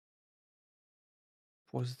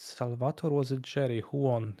 was it Salvatore? Was it Jerry? Who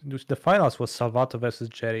won? The finals was Salvatore versus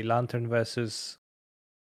Jerry, Lantern versus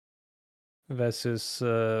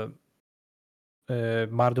Mardu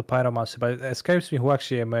Pyromancer, but it escapes me who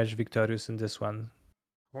actually emerged victorious in this one.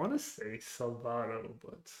 I want to say Salvado,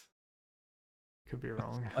 but could be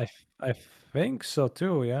wrong. I think so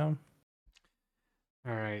too. Yeah.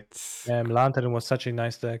 All right. Lantern was such a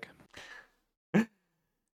nice deck.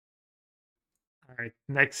 All right.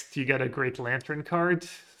 Next, you got a great lantern card.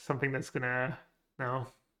 Something that's gonna no.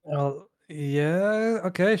 Well, yeah.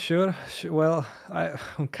 Okay, sure. Well, I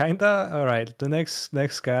kinda. All right. The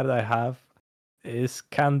next card I have is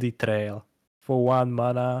Candy Trail for 1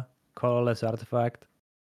 mana, colorless artifact.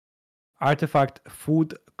 Artifact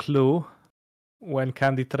Food Clue. When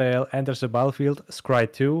Candy Trail enters the battlefield,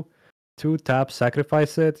 scry 2. 2 tap,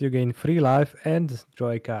 sacrifice it. You gain 3 life and draw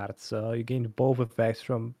a card. So you gain both effects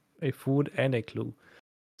from a food and a clue.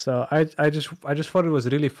 So I just thought it was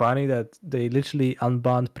really funny that they literally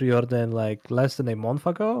unbanned Preordain like less than a month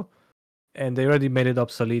ago, and they already made it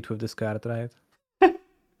obsolete with this card, right?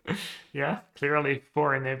 Yeah, clearly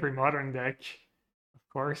four in every modern deck, of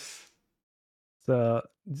course. So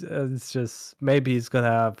it's just maybe it's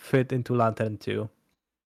gonna fit into Lantern too.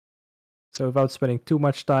 So without spending too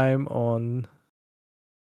much time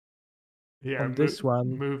Yeah, on this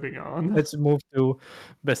one, moving on. let's move to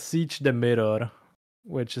Besiege the Mirror,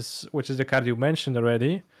 which is the card you mentioned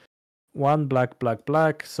already. 1 black, black,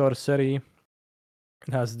 black sorcery.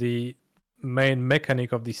 It has the main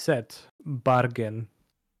mechanic of the set, bargain,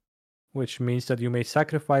 which means that you may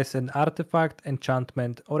sacrifice an artifact,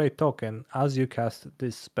 enchantment, or a token as you cast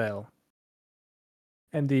this spell.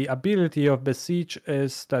 And the ability of Besiege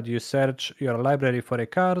is that you search your library for a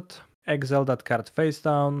card, exile that card face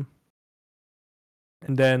down,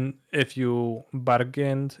 and then if you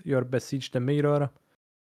bargained your Besiege the Mirror,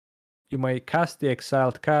 you may cast the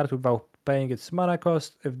exiled card without paying its mana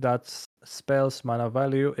cost if that spell's mana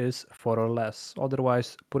value is 4 or less.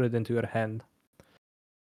 Otherwise, put it into your hand.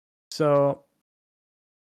 So,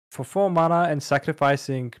 for 4 mana and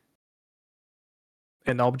sacrificing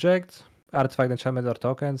an object, artifact, enchantment, or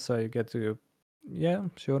token, so you get to, yeah,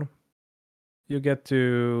 sure. You get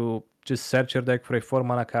to just search your deck for a 4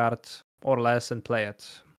 mana card or less and play it.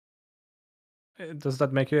 Does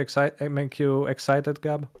that make you excited,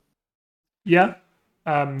 Gab? Yeah.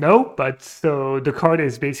 No, but so the card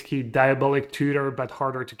is basically Diabolic Tutor, but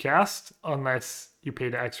harder to cast unless you pay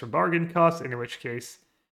the extra bargain cost, in which case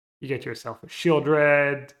you get yourself a Shield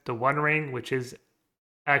Red, the One Ring, which is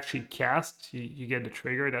actually cast. You get the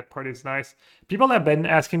trigger. That part is nice. People have been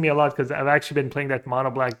asking me a lot because I've actually been playing that mono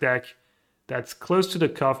black deck that's close to the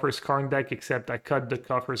Coffers Karn deck, except I cut the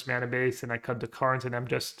Coffers mana base and I cut the Karns, and I'm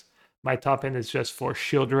just my top end is just for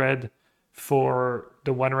Shield Red for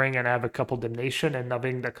the One Ring, and I have a couple Damnation and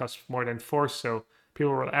nothing that costs more than 4. So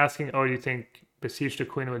people were asking, oh, do you think Besiege the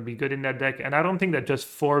Queen would be good in that deck? And I don't think that just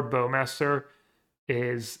 4 Bowmaster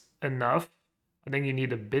is enough. I think you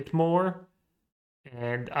need a bit more.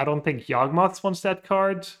 And I don't think Yawgmoth wants that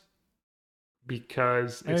card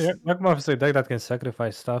because Yeah, Yagmoth is a deck that can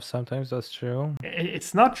sacrifice stuff sometimes, that's true.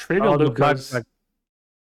 it's not trivial Oh, though the black, because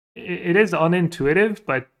it is unintuitive,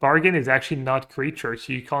 but bargain is actually not creature,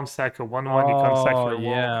 so you can't sack a 1/1, you can't sack Oh, your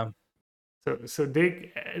wall. yeah. So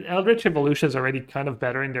they Eldritch Evolution is already kind of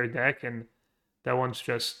better in their deck, and that one's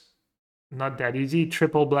just not that easy.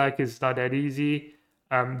 Triple black is not that easy.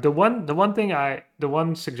 The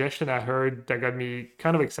one suggestion I heard that got me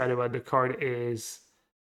kind of excited about the card is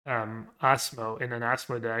Asmo in an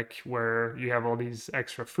Asmo deck where you have all these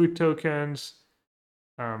extra food tokens,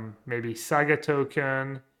 maybe Saga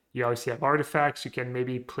token. You obviously have artifacts. You can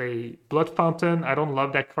maybe play Blood Fountain. I don't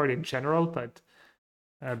love that card in general, but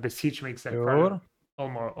Besiege makes that card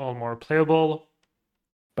Sure. all more playable.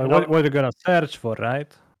 But And what you're gonna search for,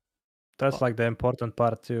 right? That's well, like the important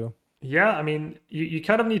part too. yeah, I mean, you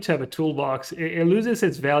kind of need to have a toolbox. It loses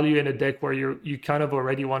its value in a deck where you kind of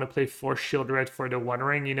already want to play Force Shield Red for the One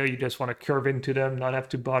Ring. You know, you just want to curve into them, not have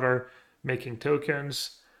to bother making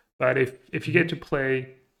tokens. But if you get Mhm. to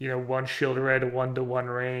play, one Shield Red, one the One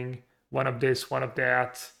Ring, one of this, one of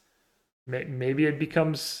that, maybe it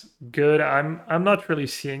becomes good. I'm not really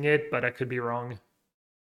seeing it, but I could be wrong.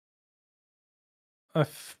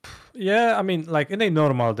 Yeah, I mean, like in a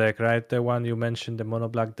normal deck, right? The one you mentioned, the mono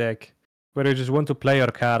black deck, where you just want to play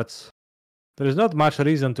your cards. There is not much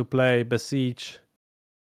reason to play Besiege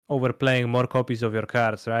over playing more copies of your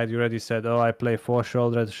cards, right? You already said, oh, I play 4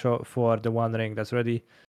 shouldered for the One Ring. That's already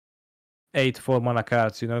 8 4 mana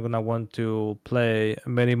cards. You're not gonna want to play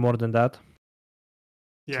many more than that. So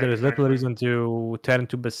Yeah, there is little exactly. reason to turn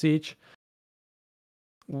to Besiege.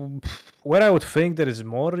 Where I would think there is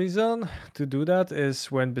more reason to do that is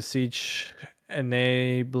when Besiege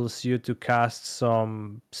enables you to cast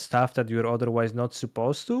some stuff that you're otherwise not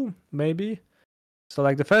supposed to, maybe. So,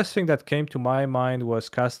 like, the first thing that came to my mind was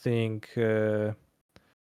casting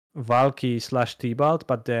Valky slash Tibalt,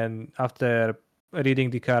 but then after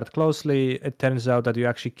reading the card closely, it turns out that you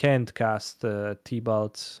actually can't cast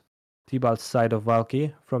Tibalt's side of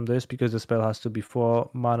Valky from this because the spell has to be 4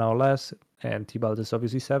 mana or less, and Tibalt is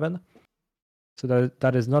obviously 7. So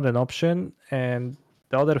that is not an option. And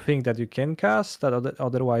the other thing that you can cast that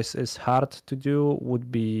otherwise is hard to do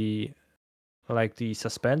would be like the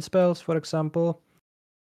suspend spells, for example.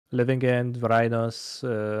 Living End, Rhinos,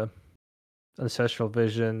 Ancestral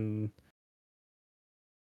Vision,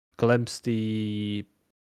 Glimpse the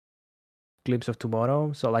Glimpse of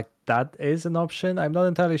Tomorrow. So like that is an option. I'm not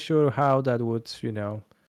entirely sure how that would,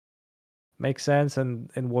 make sense and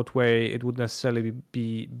in what way it would necessarily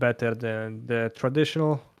be better than the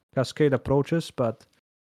traditional cascade approaches, but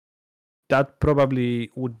that probably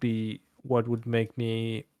would be what would make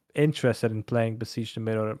me interested in playing Besiege the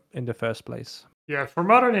Mirror in the first place. Yeah, for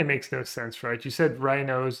modern it makes no sense, right? You said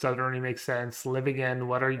rhinos doesn't really make sense. Living in,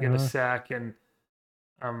 what are you gonna Mhm. sack? And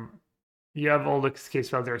um you have all the case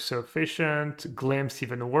files that are so efficient. Glimpse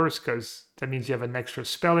even worse because that means you have an extra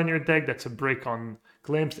spell in your deck that's a break on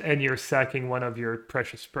Glimpse, and you're sacking one of your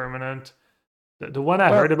precious permanent. The one I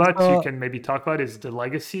Well, heard about you so can maybe talk about is the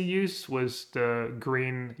legacy use was the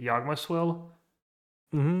green Yagma Swill.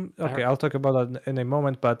 I okay, heard, I'll talk about that in a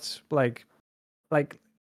moment, but like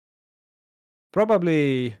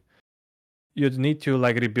probably you'd need to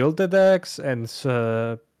like rebuild the decks and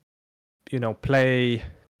play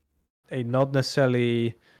a not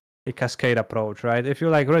necessarily a cascade approach, right? If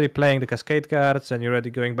you're like already playing the cascade cards and you're already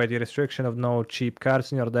going by the restriction of no cheap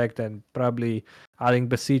cards in your deck, then probably adding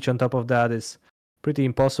Besiege on top of that is pretty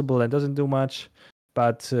impossible and doesn't do much.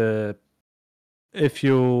 But if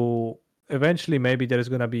you eventually maybe there's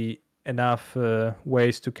gonna be enough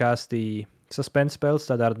ways to cast the suspend spells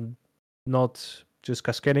that are not just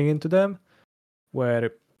cascading into them,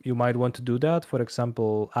 where you might want to do that. For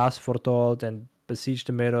example, Ask Foretold and Besiege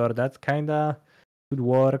the Mirror. That kinda could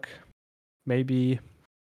work, maybe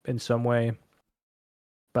in some way.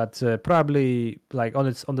 But probably, like on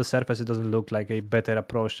the surface, it doesn't look like a better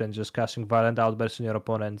approach than just casting Violent Outburst on your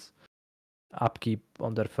opponent's upkeep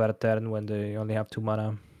on their third turn when they only have 2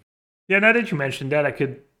 mana. yeah, now that you mentioned that, I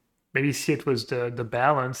could maybe see it was the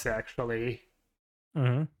balance actually.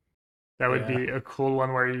 Mm-hmm. That would Yeah. be a cool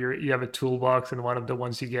one where you have a toolbox and one of the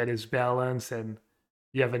ones you get is balance and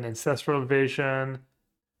you have an ancestral vision.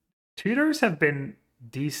 Tutors have been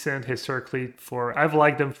decent historically for I've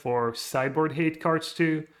liked them for sideboard hate cards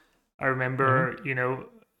too. I Mm-hmm. remember,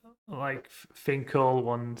 like Finkel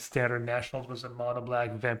won Standard Nationals was a mono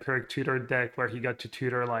black vampiric tutor deck where he got to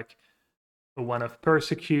tutor like a one of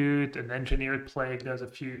Persecute, an engineered plague does a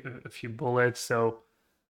few bullets. So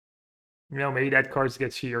maybe that card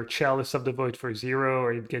gets you your Chalice of the Void for 0,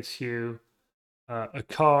 or it gets you a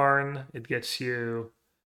Karn. It gets you.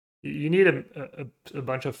 You need a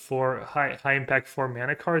bunch of four high impact 4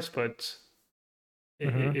 mana cards, but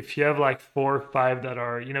Mm-hmm. if you have like 4 or 5 that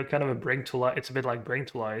are kind of a bring to light, it's a bit like bring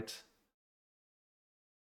to light.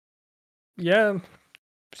 Yeah.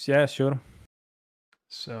 Yeah. Sure.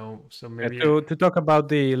 So Yeah, maybe to talk about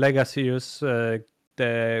the legacy use,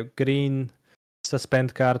 the green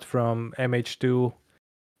suspend card from MH2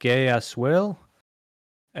 Gay as well.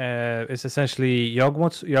 It's essentially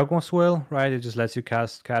Yawgmoth's Will, right? It just lets you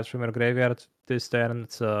cast cards from your graveyard this turn.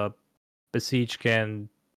 So Besiege can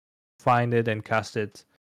find it and cast it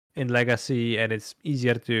in Legacy, and it's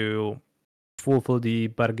easier to fulfill the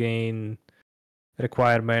bargain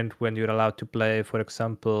requirement when you're allowed to play, for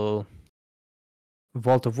example,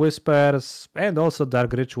 Vault of Whispers and also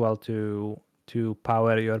Dark Ritual to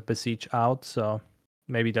power your Besiege out. So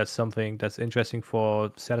maybe that's something that's interesting for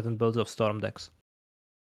certain builds of Storm decks.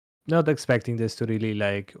 Not expecting this to really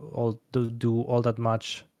do all that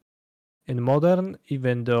much in Modern,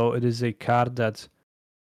 even though it is a card that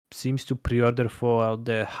seems to pre-order for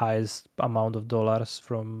the highest amount of dollars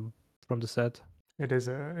from the set. it is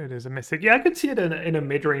a mystic. Yeah, I could see it in a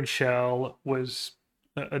mid range shell was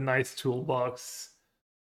a nice toolbox.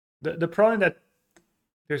 The problem that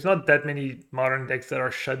there's not that many modern decks that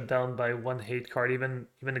are shut down by one hate card. Even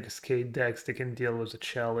the Cascade decks, they can deal with a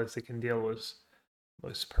chalice, they can deal with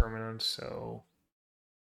most permanents. So,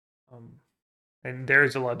 and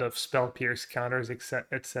there's a lot of spell pierce counters,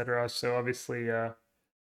 etc. So obviously, the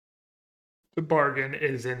bargain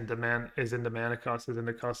is in demand, is in the mana cost, is in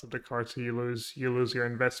the cost of the card. So you lose your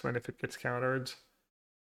investment if it gets countered.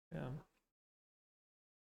 Yeah.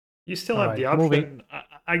 You still All have the right, moving.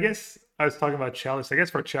 option. I guess I was talking about Chalice. I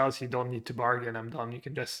guess for Chalice, you don't need to bargain. I'm done. You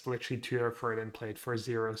can just literally tutor for it and play it for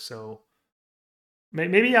 0. So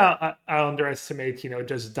maybe I underestimate.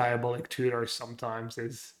 Just Diabolic Tutor sometimes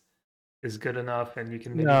is good enough, and you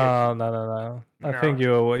can maybe get No. I think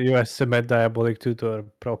no. you estimate Diabolic Tutor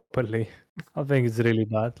properly. I think it's really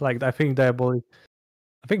bad. Like I think Diabolic.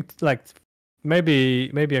 I think like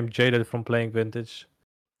maybe I'm jaded from playing Vintage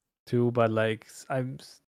too, but like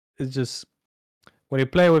it's just when you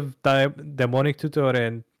play with Demonic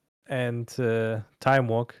Tutor and Time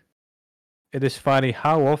Walk, it is funny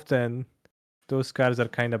how often those cards are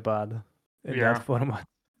kind of bad in that Yeah. format,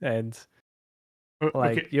 and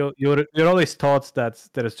like Okay. you're always taught that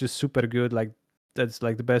it's just super good, like that's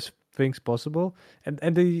like the best things possible, and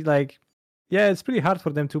they like yeah, it's pretty hard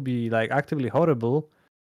for them to be like actively horrible,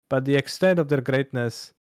 but the extent of their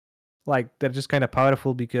greatness, like they're just kind of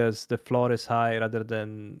powerful because the floor is high rather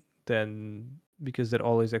than because they're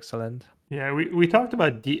always excellent. Yeah, we talked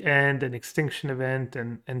about the end and extinction event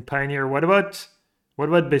and pioneer. What about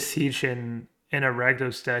besiege in a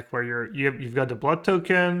Rakdos deck where you've got the blood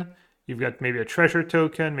token, you've got maybe a treasure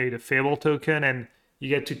token, maybe the fable token, and you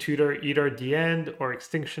get to tutor either the end or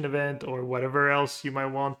extinction event or whatever else you might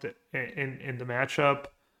want in the matchup.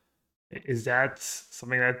 Is that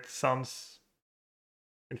something that sounds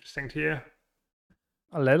interesting to you?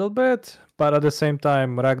 A little bit, but at the same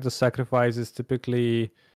time, Ragdos Sacrifice is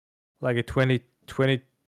typically like a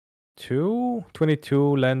 22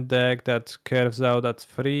 land deck that curves out at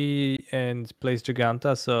 3 and plays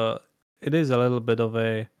Giganta, so it is a little bit of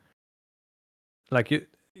a like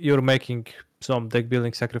you're making some deck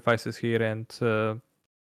building sacrifices here, and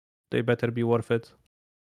they better be worth it.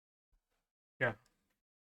 Yeah.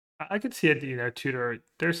 I could see it, tutor.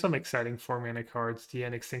 There's some exciting 4 mana cards, the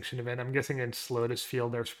end extinction event. I'm guessing in Slotus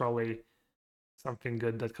Field, there's probably something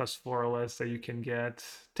good that costs 4 or less that you can get.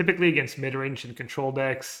 Typically against mid range and control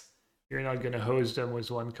decks, you're not going to hose them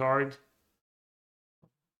with one card.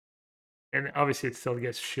 And obviously, it still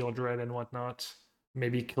gets Shield Red and whatnot.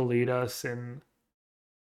 Maybe Kalidas in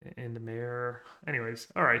the mirror. Anyways,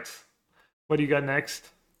 all right. What do you got next?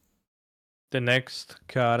 The next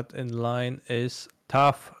card in line is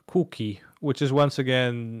Tough Cookie, which is once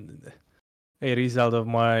again a result of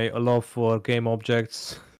my love for game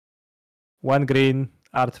objects. 1 green,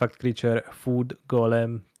 artifact creature, food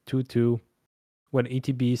golem, 2/2. When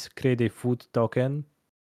ETBs create a food token,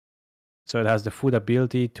 so it has the food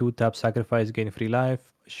ability, 2 tap sacrifice, gain free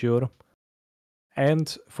life, sure.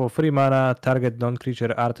 And for 3 mana, target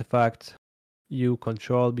non-creature artifact you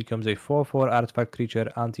control becomes a 4/4 artifact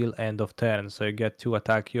creature until end of turn. So you get to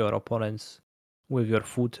attack your opponents with your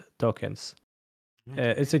food tokens.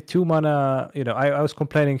 It's a 2 mana. I was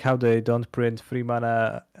complaining how they don't print 3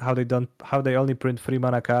 mana, how they only print 3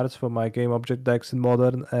 mana cards for my game object decks in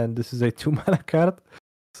Modern, and this is a 2 mana card.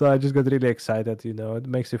 So I just got really excited. It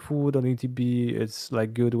makes a food on ETB. It's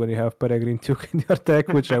like good when you have Peregrine Took in your deck,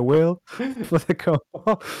 which I will for the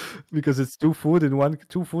combo because it's two foods in one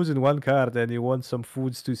card, and you want some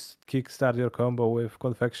foods to kickstart your combo with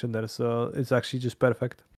Confectioner. So it's actually just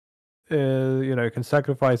perfect. You can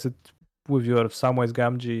sacrifice it with your Samwise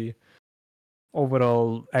Gamgee.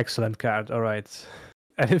 Overall, excellent card. All right.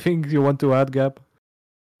 Anything you want to add, Gab?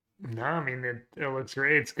 No, I mean it looks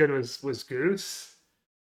great. It's good. Was Goose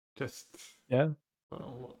just Yeah.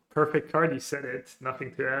 well, perfect card? You said it.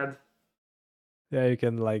 Nothing to add. Yeah, you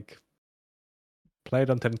can like play it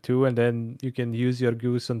on turn 2, and then you can use your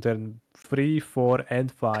goose on turn 3, 4,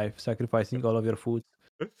 and 5, sacrificing all of your food.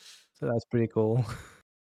 So that's pretty cool.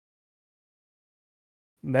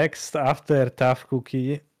 Next, after Tough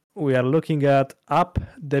Cookie, we are looking at Up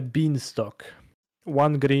the Beanstalk.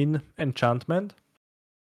 1 green enchantment.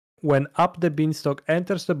 When Up the Beanstalk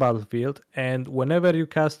enters the battlefield, and whenever you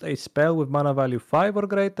cast a spell with mana value 5 or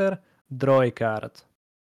greater, draw a card.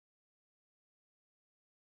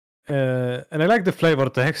 And I like the flavor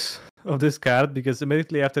text of this card because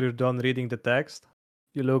immediately after you're done reading the text,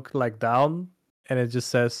 you look like down and it just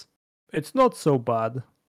says, "It's not so bad"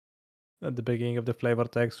 at the beginning of the flavor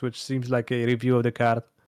text, which seems like a review of the card.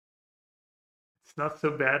 It's not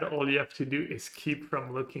so bad. All you have to do is keep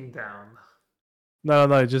from looking down.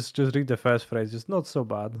 No, just read the first phrase. It's not so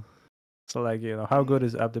bad. So like, how good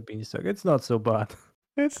is Up the Beanstalk? It's not so bad.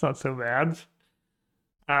 It's not so bad.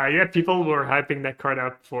 Yeah, people were hyping that card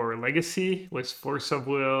up for Legacy. Was Force of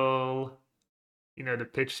Will, the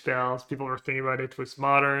pitch spells. People were thinking about it. Was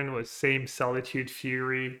Modern. Was same Solitude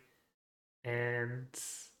Fury, and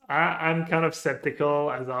I'm kind of skeptical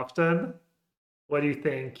as often. What do you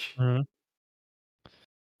think? Mhm.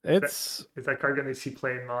 That, It's is that card going to see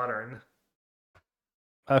play in Modern?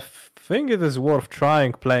 I think it is worth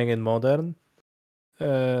trying playing in Modern.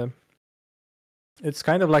 Uh, it's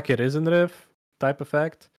kind of like a Risen Riff type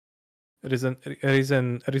effect. Risen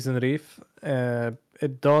Reef.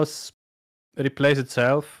 It does replace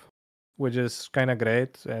itself, which is kind of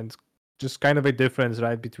great, and just kind of a difference,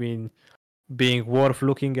 right, between being worth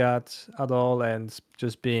looking at all and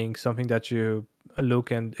just being something that you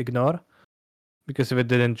look and ignore. Because if it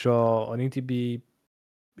didn't draw on ETB,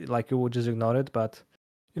 like you would just ignore it. But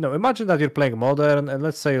imagine that you're playing Modern, and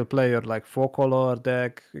let's say you play your like 4-color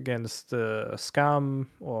deck against Scam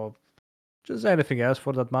or just anything else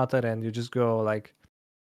for that matter, and you just go like,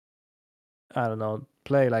 I don't know,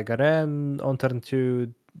 play like a Ren on turn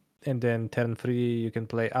 2, and then turn 3 you can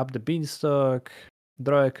play Up the Beanstalk,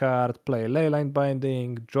 draw a card, play Leyline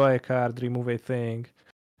Binding, draw a card, remove a thing.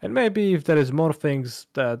 And maybe if there is more things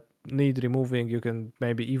that need removing, you can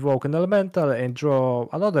maybe evoke an elemental and draw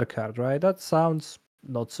another card, right? That sounds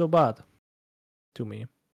not so bad to me.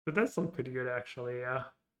 But that's still pretty good, actually. Yeah.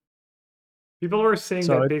 People were saying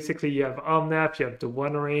So that it, basically you have Omnap, you have the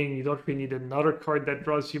One Ring, you don't really need another card that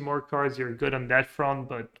draws you more cards. You're good on that front,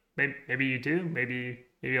 but maybe you do. Maybe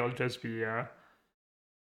it'll just be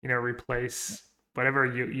replace whatever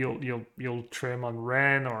you'll trim on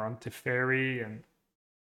Ren or on Teferi, and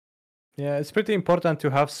yeah, it's pretty important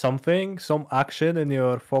to have something, some action in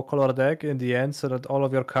your 4-color deck in the end so that all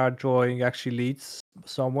of your card drawing actually leads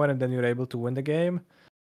somewhere and then you're able to win the game.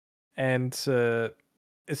 And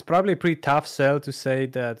it's probably a pretty tough sell to say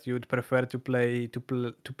that you would prefer to play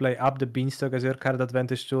Up the Beanstalk as your card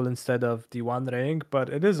advantage tool instead of the One Ring, but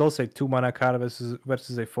it is also a 2-mana card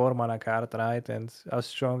versus a 4-mana card, right? And as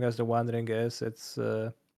strong as the One Ring is, it's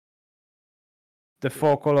the yeah,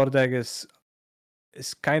 4-color deck is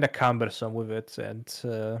kind of cumbersome with it, and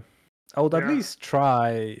I would at yeah, least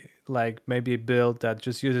try like maybe a build that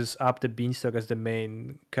just uses Up the Beanstalk as the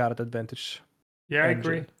main card advantage yeah. I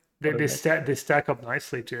agree. engine They for the they deck. stack they stack up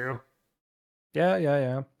nicely too.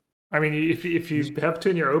 Yeah. I mean, if you Just- have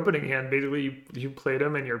two in your opening hand, basically you play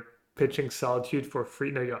them and you're pitching Solitude for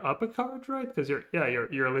free. No, you're up a card, right? Because you're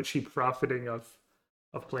literally profiting of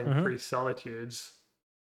playing Mhm. free Solitudes.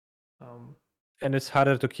 Um, And it's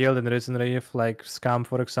harder to kill than Risen Reef. Like Scam,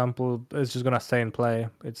 for example, is just gonna stay in play.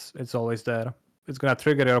 It's always there. It's gonna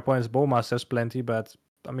trigger your opponent's Bowmasters plenty, but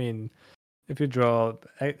I mean, if you draw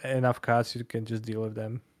enough cards, you can just deal with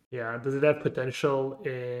them. yeah, does it have potential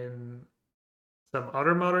in some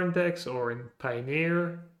other modern decks or in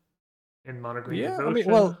Pioneer, in Mono Green Yeah, I mean,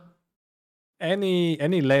 Devotion? well, any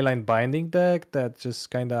leyline binding deck that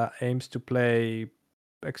just kind of aims to play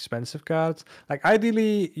expensive cards. Like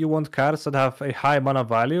ideally, you want cards that have a high mana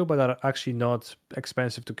value but are actually not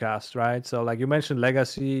expensive to cast, right? So like you mentioned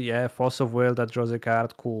Legacy, yeah, Force of Will that draws a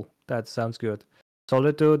card, cool. That sounds good.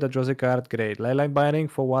 Solitude that draws a card, great. Leyline Binding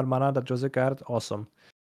for 1 mana that draws a card, awesome.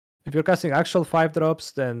 If you're casting actual 5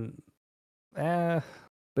 drops, then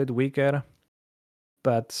bit weaker.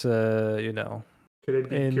 But Could it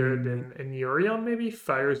be good in in Yorion, maybe?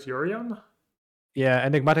 Fire's Yorion? yeah,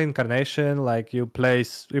 Enigmatic Incarnation, like you play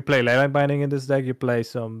Leyline Binding in this deck, you play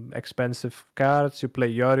some expensive cards, you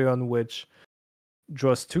play Yorion, which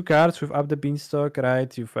draws 2 cards with Up the Beanstalk,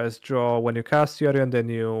 right? You first draw when you cast Yorion, then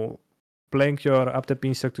you blink your Up the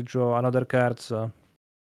Beanstalk to draw another card. So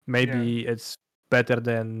Maybe it's better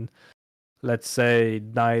than, let's say,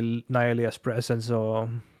 Nihilia's Presence or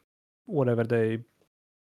whatever they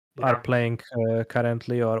are playing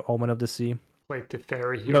currently, or Omen of the Sea. Play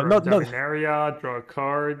Teferi, No, Hero of not. Dominaria, draw a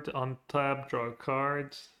card, untap, draw a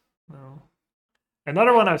card. No.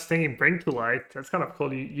 Another one I was thinking, Bring to Light. That's kind of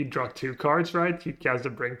cool. You draw 2 cards, right? You cast a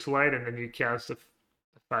Bring to Light, and then you cast a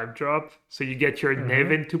 5-drop. So you get your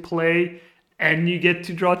Niv into play, and you get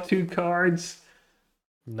to draw 2 cards.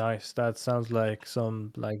 Nice. That sounds like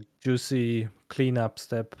some like juicy cleanup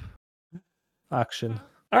step action.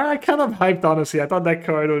 I kind of hyped, honestly. I thought that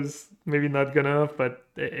card was maybe not good enough, but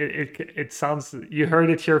it sounds. You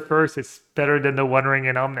heard it here first. It's better than the One Ring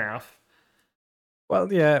and Omnath.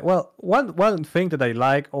 Well, yeah. Well, one thing that I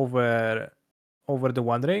like over the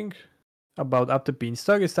One Ring about Up the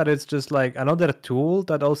Beanstalk is that it's just like another tool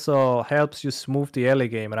that also helps you smooth the early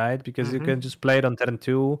game, right? Because you can just play it on turn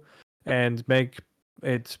 2 and make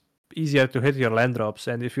it easier to hit your land drops.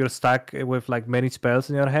 And if you're stuck with like many spells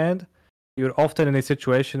in your hand, you're often in a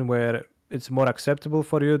situation where it's more acceptable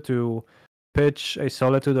for you to pitch a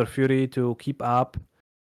Solitude or Fury to keep up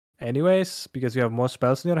anyways, because you have more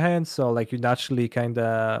spells in your hand. So like you naturally kind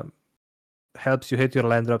of helps you hit your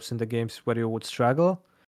land drops in the games where you would struggle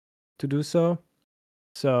to do so.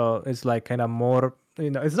 So it's like kind of more,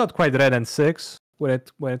 it's not quite red and 6 when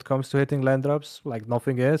it comes to hitting land drops, like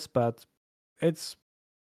nothing is, but it's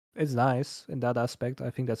nice in that aspect. I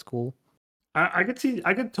think that's cool. I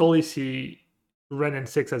could totally see Ren and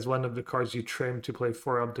 6 as one of the cards you trim to play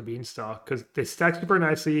 4 up the Beanstalk because they stack super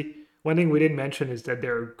nicely. One thing we didn't mention is that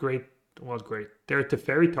they're great. Well, great. They're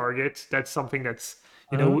Teferi targets. That's something that's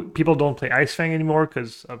people don't play Ice Fang anymore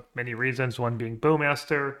because of many reasons. One being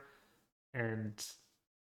Bowmaster, and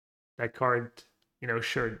that card.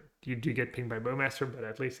 Sure you do get pinged by Bowmaster, but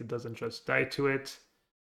at least it doesn't just die to it.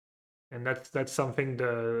 And that's something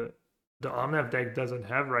the Omnav deck doesn't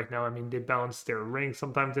have right now. I mean, they balance their ring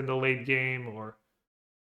sometimes in the late game, or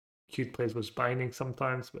cute plays with binding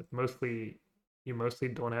sometimes, but you mostly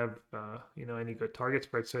don't have any good targets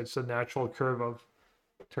for it. So it's a natural curve of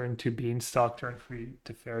turn 2 Beanstalk, turn 3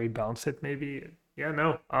 to Fairy, bounce it maybe. Yeah,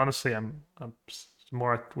 no, honestly, I'm the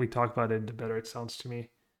more we talk about it, the better it sounds to me.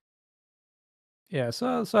 Yeah,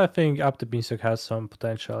 so I think Up the Beanstalk has some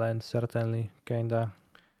potential, and certainly kinda.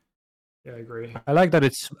 Yeah, I agree. I like that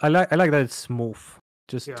it's smooth.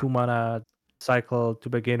 Just Yeah. 2 mana cycle to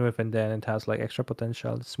begin with, and then it has like extra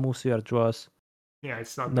potential. It smooths your draws. Yeah,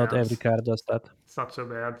 it's not Not bad. every card does that. It's not so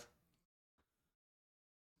bad.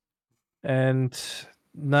 And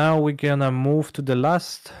now we're gonna move to the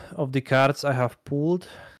last of the cards I have pulled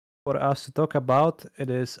for us to talk about.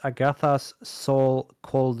 It is Agatha's Soul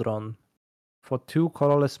Cauldron. For 2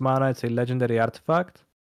 colorless mana, it's a legendary artifact.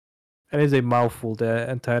 And it's a mouthful, the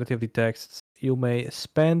entirety of the text. You may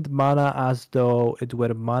spend mana as though it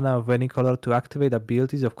were mana of any color to activate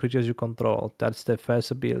abilities of creatures you control. That's the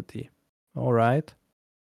first ability. Alright.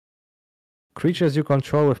 Creatures you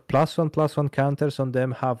control with +1/+1 counters on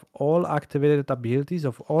them have all activated abilities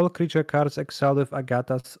of all creature cards exiled with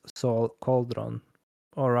Agatha's Soul Cauldron.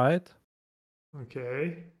 Alright.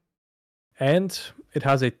 Okay. And it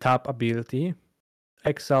has a tap ability.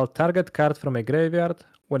 Exile target card from a graveyard.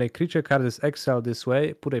 When a creature card is exiled this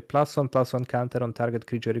way, put a +1/+1 counter on target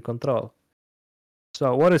creature you control.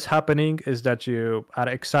 So what is happening is that you are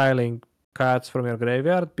exiling cards from your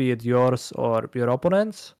graveyard, be it yours or your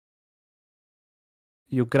opponent's.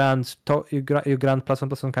 You grant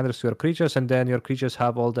 +1/+1 counters to your creatures, and then your creatures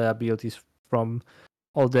have all the abilities from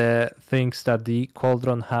all the things that the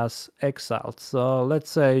Cauldron has exiled. So let's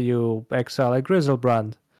say you exile a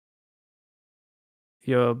Grizzlebrand.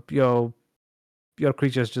 Your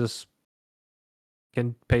creatures just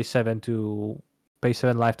can pay 7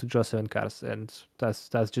 life to draw 7 cards, and that's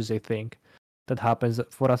just a thing that happens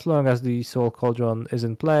for as long as the Soul Cauldron is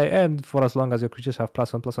in play, and for as long as your creatures have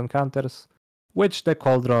 +1/+1 counters, which the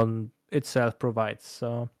Cauldron itself provides.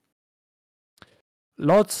 So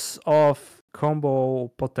lots of combo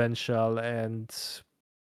potential and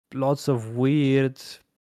lots of weird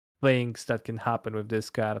things that can happen with this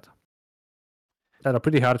card that are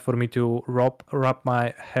pretty hard for me to wrap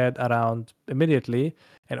my head around immediately.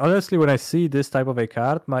 And honestly, when I see this type of a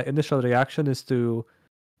card, my initial reaction is to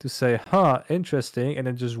say, "Huh, interesting," and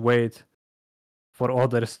then just wait for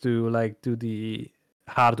others to like do the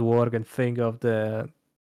hard work and think of the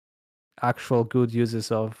actual good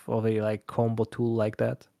uses of a like combo tool like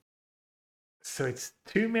that. So it's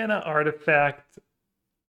 2 mana artifact.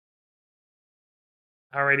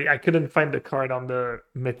 Alrighty, I couldn't find the card on the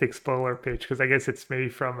Mythic Spoiler page because I guess it's maybe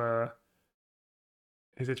from a.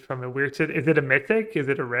 Is it from a weird set? Is it a mythic? Is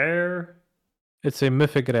it a rare? It's a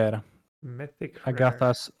mythic rare. Mythic rare.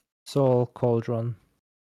 Agatha's Soul Cauldron.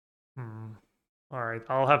 Hmm. All right,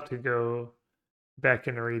 I'll have to go back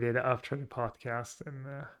and read it after the podcast. And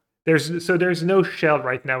there's no shell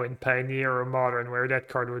right now in Pioneer or Modern where that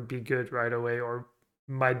card would be good right away or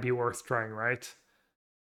might be worth trying, right?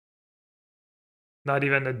 Not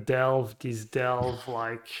even a delve. These delve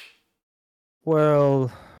like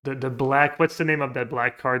Well, the black. What's the name of that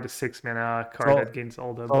black card? The 6 mana card Soul, that gains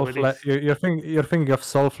all the Soul Flare. abilities. You're thinking of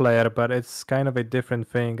Soul Flare, but it's kind of a different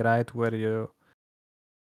thing, right? Where you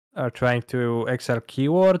are trying to excel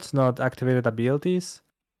keywords, not activated abilities.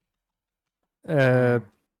 Uh, Hmm.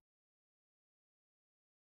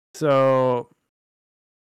 so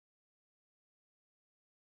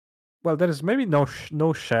well, there is maybe no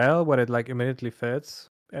shell where it like immediately fits,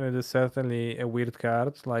 and it is certainly a weird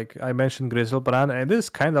card. Like I mentioned, Grizzlebrand, and it is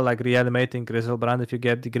kind of like reanimating Grizzlebrand. If you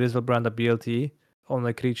get the Grizzlebrand ability on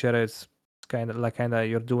a creature, it's kind of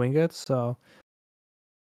you're doing it. So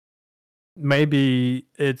maybe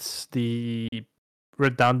it's the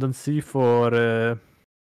redundancy for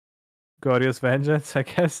Glorious Vengeance, I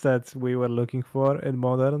guess, that we were looking for in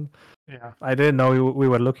Modern. Yeah. I didn't know we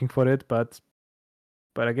were looking for it, but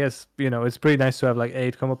I guess it's pretty nice to have like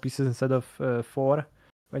 8 combo pieces instead of 4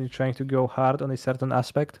 when you're trying to go hard on a certain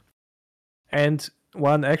aspect. And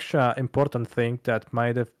one extra important thing that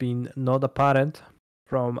might have been not apparent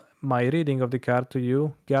from my reading of the card to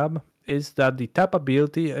you, Gab, is that the tap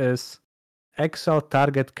ability is exile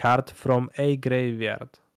target card from a graveyard.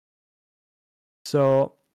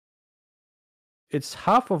 So it's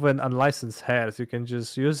half of an unlicensed heir. So you can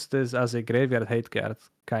just use this as a graveyard hate card,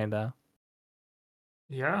 kinda.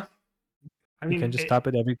 Yeah. I You can mean, just tap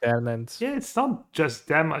it every turn and yeah, it's not just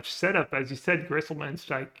that much setup. As you said, Gristlebrand's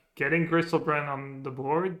like getting Gristlebrand on the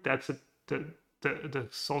board. That's the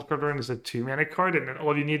Soul Cavern is a 2 mana card, and then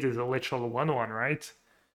all you need is a literal 1/1, right?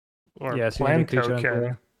 Or yes, you need a plan creature and token.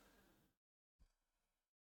 play.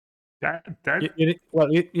 That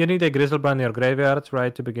You need a Grizzlebrand in your graveyard,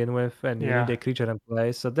 right, to begin with, and you need yeah. a creature in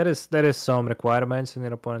play. So there is some requirements, and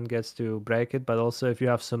your opponent gets to break it. But also, if you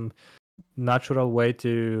have some natural way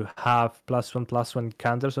to have +1/+1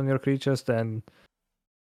 counters on your creatures, then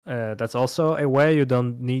that's also a way. You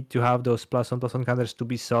don't need to have those +1/+1 counters to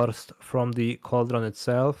be sourced from the cauldron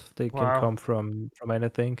itself. They can Wow. come from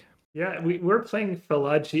anything. Yeah, we're playing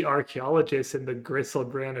Philology Archaeologist in the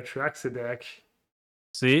Gristlebrand Atraxa deck.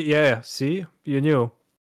 See, you knew.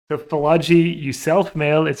 So Philology, you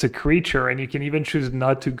self-mail, it's a creature, and you can even choose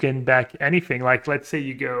not to gain back anything. Like let's say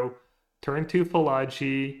you go turn 2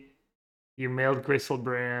 Philology, you mailed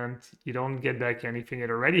Gristlebrand, you don't get back anything. It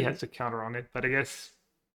already has a counter on it, but I guess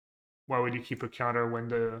why would you keep a counter when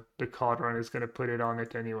the cauldron is going to put it on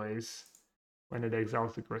it anyways when it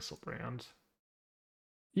exiles the Gristlebrand?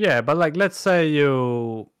 Yeah, but like let's say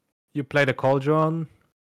you play the cauldron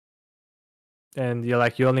and you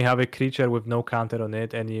only have a creature with no counter on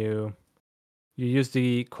it, and you use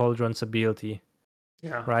the cauldron's ability,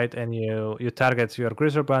 Yeah, right? And you target your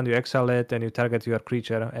Grizzlebrand, you exile it, and you target your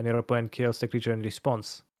creature, and your opponent kills the creature in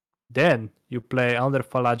response. Then you play under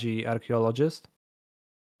Philology Archaeologist.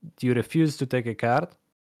 You refuse to take a card,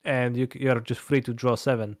 and you're just free to draw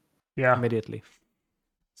 7 yeah. immediately.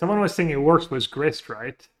 Someone was saying it works with Grist,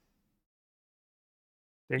 right?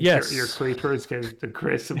 I think your Yes. creatures get the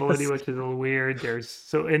Grist ability, Yes. which is a little weird. There's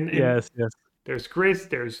so in Yes. there's Grist,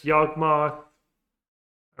 there's Yawgmoth.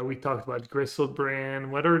 We talked about Gristlebrand.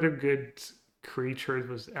 What are the good creatures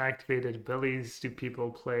with activated abilities do people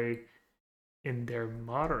play in their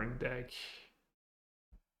modern deck?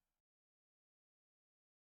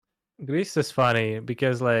 Greece is funny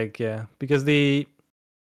because because the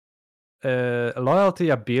loyalty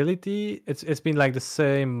ability, it's been like the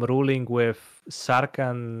same ruling with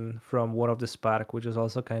Sarkhan from War of the Spark, which is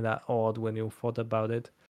also kind of odd when you thought about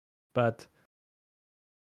it. But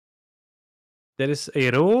there is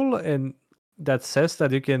a rule and that says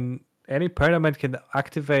that any permanent can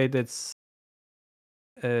activate its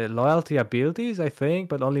loyalty abilities, I think,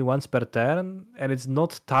 but only once per turn, and it's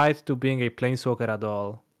not tied to being a planeswalker at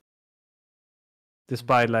all.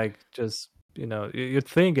 Despite just you'd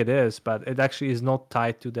think it is, but it actually is not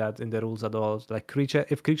tied to that in the rules at all. Like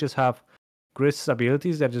if creatures have Grist's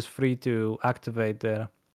abilities, they're just free to activate their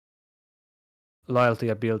loyalty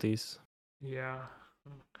abilities. Yeah.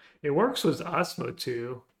 It works with Osmo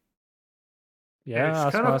too. And Yeah,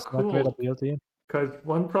 it's kind Asma of has an activate cool ability. because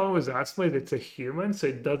one problem with Osmo is it's a human, so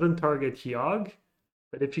it doesn't target Yogg.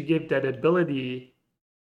 But if you give that ability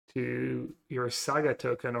to your Saga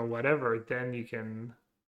token or whatever, then you can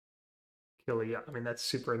kill a Yogg. I mean, that's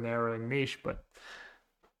super narrow and niche, but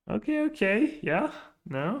okay, yeah,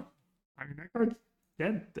 no. I mean, that card,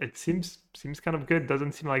 yeah, it seems kind of good.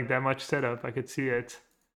 Doesn't seem like that much setup. I could see it.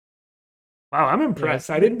 Wow, I'm Yeah, impressed.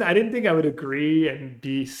 I didn't think I would agree and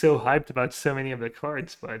be so hyped about so many of the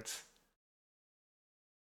cards, but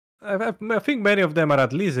I think many of them are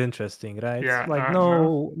at least interesting, right? yeah, Like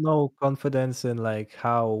no, no confidence in like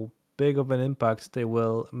how big of an impact they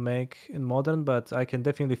will make in modern, but I can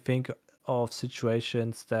definitely think of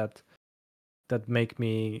situations that make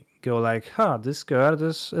me go like, huh, this card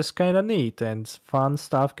is kind of neat and fun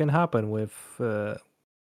stuff can happen with it.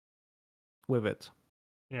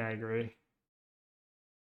 yeah, I agree.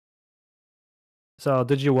 So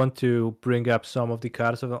did you want to bring up some of the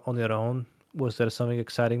cards on your own? Was there something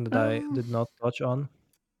exciting that I Um, did not touch on?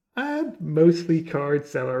 I had mostly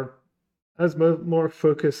cards that are has more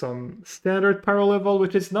focus on standard power level,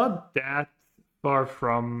 which is not that far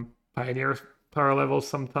from Pioneer power level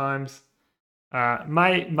sometimes.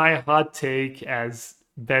 My hot take as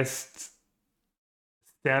best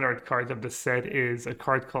standard card of the set is a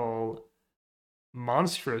card called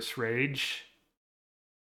Monstrous Rage,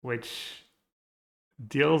 which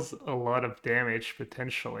deals a lot of damage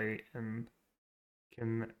potentially and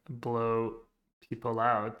can blow people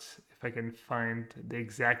out. If I can find the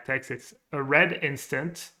exact text, it's a red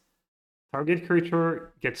instant. Target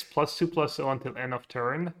creature gets +2/+0 until end of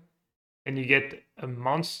turn, and you get a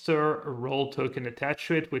monster roll token attached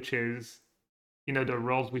to it, which is, the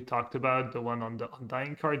rolls we talked about, the one on the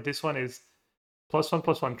Undying card. This one is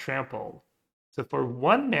 +1/+1 trample. So for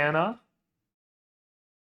 1 mana,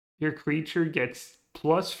 your creature gets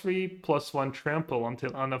 +3/+1 trample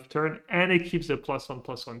until end of turn, and it keeps the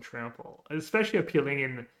 +1/+1 trample. Especially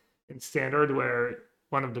appealing in standard, where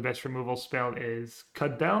one of the best removal spell is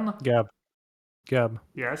cut down. Gab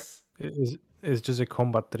Yes. is just a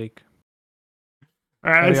combat trick. I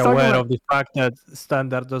Are was you talking aware about of the fact that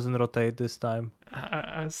standard doesn't rotate this time?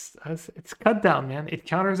 as it's cut down, man. It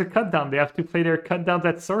counters a cut down. They have to play their cut downs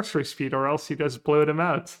at sorcery speed, or else you just blow them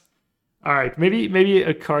out. All right, maybe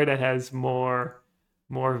a card that has more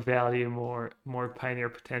value, more pioneer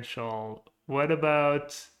potential. What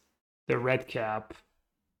about the red cap?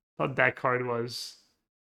 Thought that card was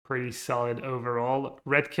pretty solid overall.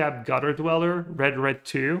 Red cap Gutter Dweller, red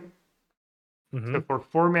 2. Mm-hmm. So for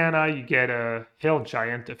 4 mana, you get a Hail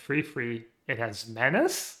Giant, a free. It has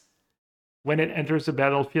menace. When it enters the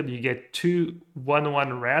battlefield, you get two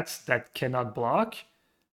 1/1 rats that cannot block.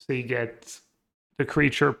 So you get the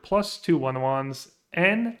creature plus two 1/1s.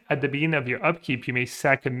 And at the beginning of your upkeep, you may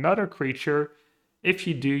sack another creature. If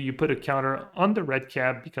you do, you put a counter on the red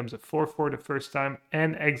cap, becomes a 4/4 the first time,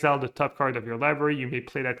 and exile the top card of your library. You may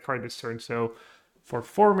play that card this turn. So for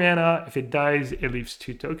 4 mana, if it dies, it leaves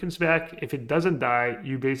 2 tokens back. If it doesn't die,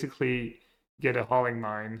 you basically get a Hauling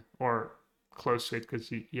Mine or close to it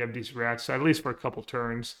because you have these rats. So at least for a couple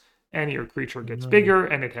turns, and your creature gets bigger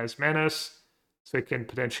and it has menace, so it can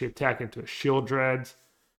potentially attack into a Shield Dread.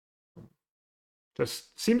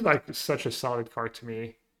 Just seems like such a solid card to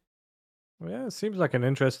me. Yeah, it seems like an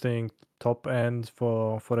interesting top end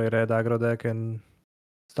for a red aggro deck in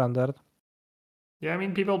standard. Yeah, I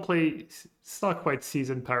mean, people play. It's not quite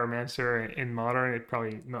seasoned Pyromancer in modern. It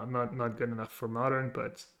probably not good enough for modern,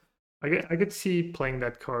 but I could see playing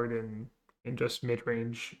that card in just mid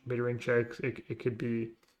range checks. It could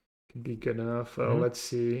be good enough. Mhm. Let's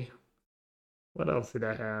see. What else did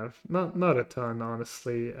I have? Not a ton,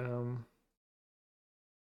 honestly.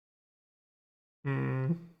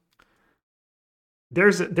 Hmm.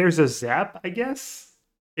 There's a zap, I guess.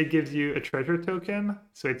 It gives you a treasure token.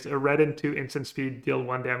 So it's a red and 2 instant speed, deal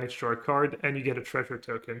 1 damage to our card, and you get a treasure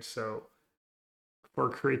token. So for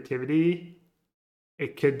creativity,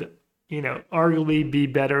 it could, arguably be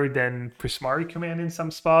better than Prismari command in some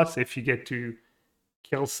spots. If you get to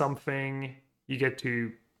kill something, you get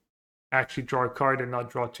to actually draw a card and not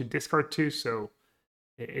draw 2, discard 2. So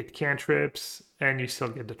it cantrips, and you still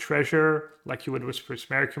get the treasure like you would with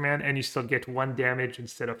Prismari command, and you still get 1 damage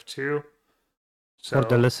instead of 2. For the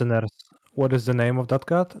So listeners, what is the name of that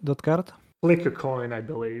card? That card? flick a coin, I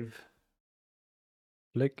believe.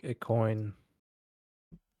 Flick a coin.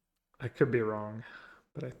 I could be wrong,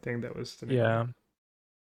 but I think that was the name. Yeah.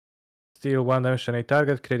 Steal one damage on a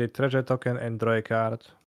target, create a treasure token, and draw a card.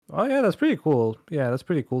 Oh yeah, that's pretty cool. Yeah, that's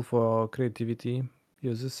pretty cool for creativity.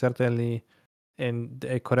 Uses certainly in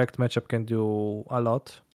a correct matchup can do a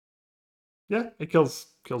lot. Yeah, it kills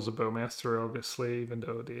a bowmaster, obviously, even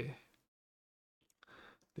though they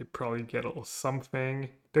probably get a little something.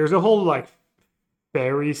 There's a whole like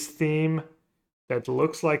fairies theme that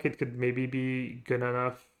looks like it could maybe be good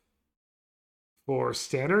enough for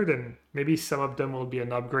standard, and maybe some of them will be an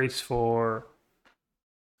upgrades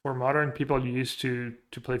for modern people used to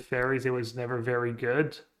play fairies, it was never very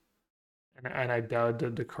good. And I doubt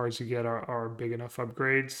that the cards you get are big enough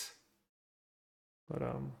upgrades. But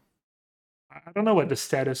I don't know what the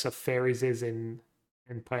status of fairies is in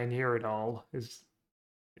Pioneer at all. Is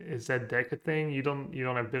that deck a thing? You don't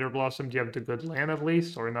have Bitter Blossom? Do you have the good land at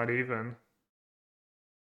least, or not even?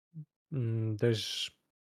 There's,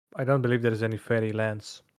 I don't believe there's any fairy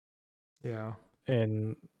lands Yeah.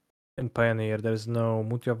 in Pioneer. There's no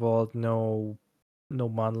Mutia Vault, no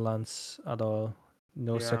Manlands at all,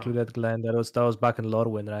 no Yeah. Secluded Glen. That was back in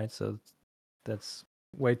Lorwyn, right? So that's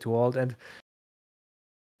way too old. And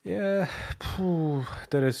yeah,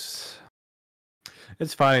 there is.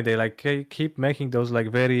 It's funny they like keep making those like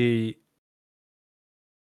very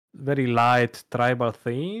very light tribal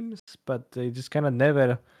themes, but they just kind of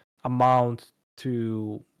never amount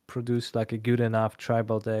to produce like a good enough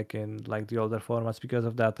tribal deck in like the older formats because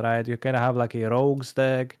of that, right? You kind of have like a rogues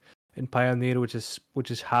deck in Pioneer, which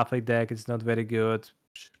is half a deck. It's not very good.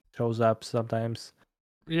 Shows up sometimes,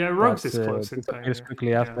 Yeah, Rogues but is close in disappears Pioneer. quickly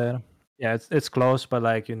Yeah. after. Yeah, it's close, but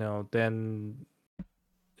like then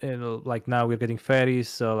like now we're getting fairies,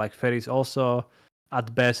 so like fairies also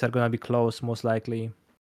at best are gonna be close most likely.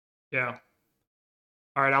 Yeah.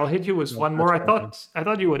 All right, I'll hit you with Not one much more. I better. thought I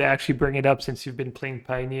thought you would actually bring it up since you've been playing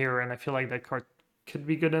Pioneer, and I feel like that card could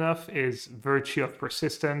be good enough. Is Virtue of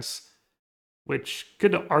Persistence, which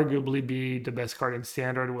could arguably be the best card in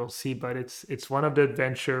Standard. We'll see, but it's one of the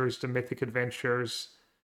adventures, the Mythic Adventures.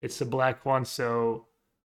 It's a black one, so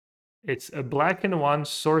it's a black and one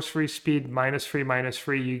sorcery speed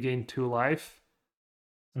 -3/-3. You gain 2 life.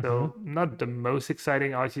 Mm-hmm. So not the most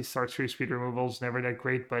exciting. Obviously, sorcery speed removal is never that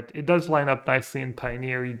great, but it does line up nicely in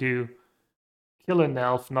Pioneer. You do kill an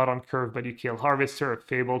elf, not on curve, but you kill Harvester, a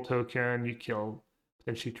Fable token. You kill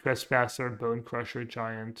potentially Trespasser, Bone Crusher,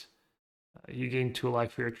 Giant. You gain 2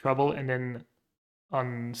 life for your trouble, and then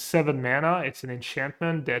on 7 mana, it's an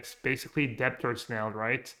enchantment that's basically Debtor's Nail,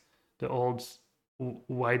 right? The old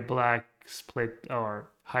white black split or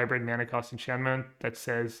hybrid mana cost enchantment that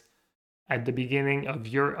says at the beginning of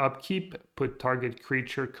your upkeep, put target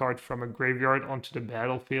creature card from a graveyard onto the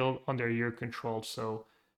battlefield under your control. So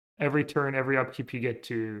every turn, every upkeep, you get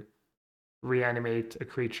to reanimate a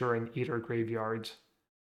creature in either graveyard.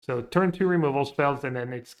 So turn 2 removal spells, and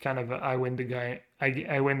then it's kind of I win the guy.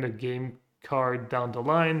 I win the game card down the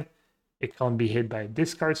line. It can't be hit by a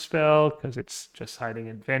discard spell because it's just hiding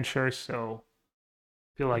adventure. So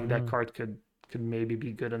I feel like that Mm-hmm. card could maybe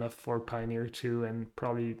be good enough for Pioneer 2 and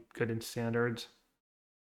probably good in Standard.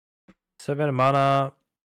 7 mana,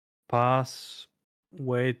 pass,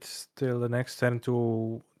 wait till the next turn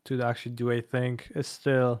to actually do a thing is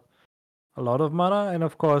still a lot of mana, and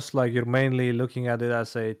of course, like you're mainly looking at it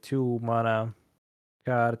as a 2 mana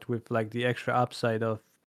card with like the extra upside of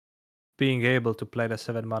being able to play the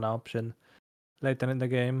 7 mana option later in the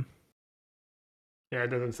game. Yeah, it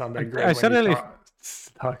doesn't sound that I great when you certainly,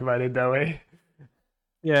 talk about it that way.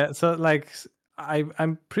 yeah. So like,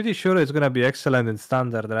 I'm pretty sure it's gonna be excellent in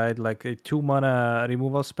standard, right? Like a 2 mana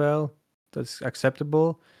removal spell that's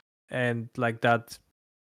acceptable, and like that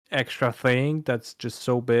extra thing that's just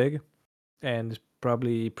so big and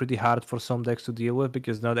probably pretty hard for some decks to deal with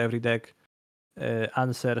because not every deck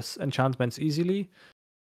answers enchantments easily.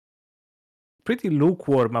 Pretty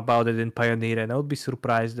lukewarm about it in Pioneer, and I would be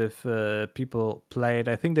surprised if people play it.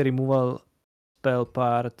 I think the removal spell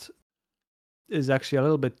part is actually a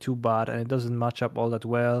little bit too bad, and it doesn't match up all that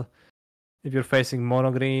well. If you're facing mono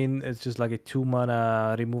green, it's just like a 2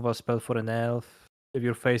 mana removal spell for an elf. If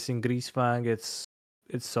you're facing Greasefang, it's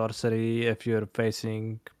sorcery. If you're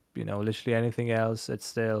facing, literally anything else, it's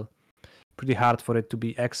still pretty hard for it to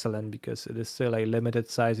be excellent because it is still a limited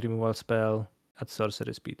size removal spell at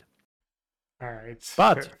sorcery speed. All right,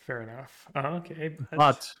 But fair enough. Okay,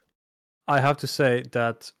 but I have to say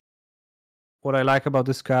that what I like about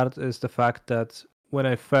this card is the fact that when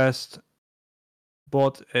I first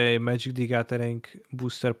bought a Magic the Gathering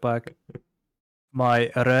booster pack,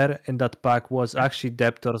 my rare in that pack was actually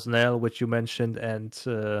Debtor's Nail, which you mentioned, and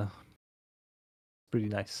pretty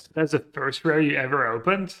nice. that's the first rare you ever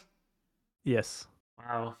opened. Yes.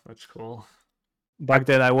 Wow, that's cool. Back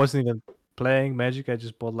then, I wasn't even playing Magic. I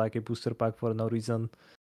just bought like a booster pack for no reason,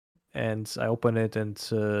 and I opened it, and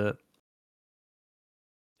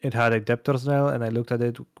it had a Debtor's Nail, and I looked at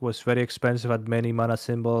it. It was very expensive, had many mana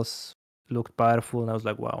symbols, looked powerful, and I was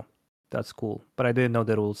like, wow, that's cool. But I didn't know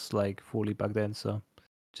the rules like fully back then, so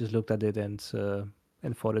just looked at it and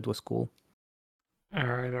thought it was cool. All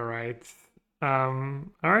right, all right. All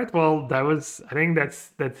right. Well, that was. I think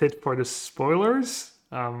that's it for the spoilers.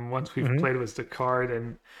 Once we've Mm-hmm. played with the card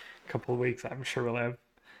in a couple of weeks, I'm sure we'll have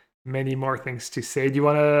many more things to say. Do you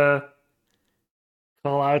want to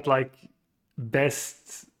call out like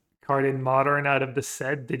best card in modern out of the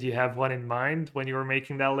set? Did you have one in mind when you were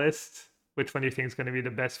making that list? Which one do you think is going to be the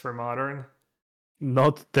best for modern?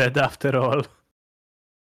 Not dead after all,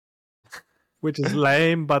 which is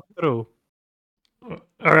lame but true.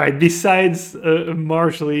 All right. Besides a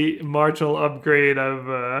marginal upgrade of,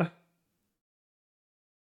 I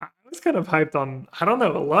was kind of hyped on. I don't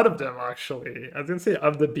know a lot of them actually. I was gonna say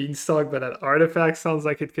of the beanstalk, but that artifact sounds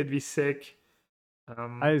like it could be sick.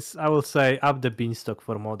 Um, I will say up the beanstalk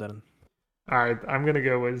for modern. all right, I'm gonna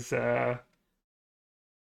go with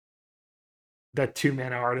that 2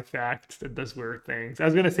 mana artifact that does weird things. I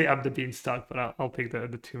was gonna say up the beanstalk, but I'll pick the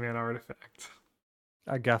 2 mana artifact.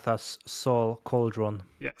 Agatha's Soul Cauldron.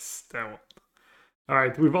 Yes, that one. All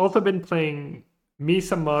right, we've also been playing me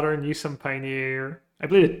some modern, you some pioneer. I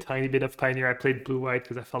played a tiny bit of pioneer. I played blue white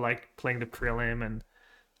because I felt like playing the prelim, and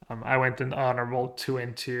I went an honorable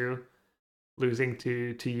 2-2, losing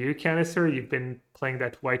to you, Canister. You've been playing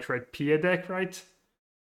that white red Pia deck, right?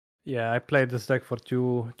 Yeah, I played this deck for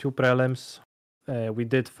two prelims. We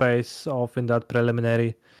did face off in that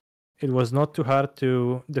preliminary. It was not too hard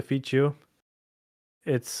to defeat you.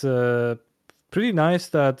 It's pretty nice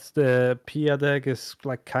that the Pia deck is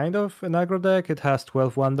like kind of an aggro deck. It has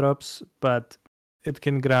 12 1-drops, but it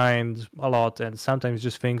can grind a lot, and sometimes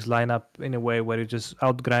just things line up in a way where you just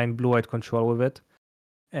outgrind blue-white control with it,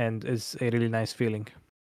 and it's a really nice feeling.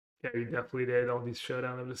 Yeah, you definitely did. All these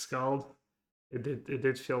showdown of the Scald. It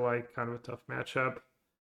did feel like kind of a tough matchup.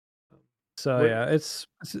 So What? yeah, it's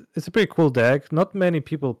a pretty cool deck. Not many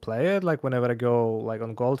people play it. Like whenever I go like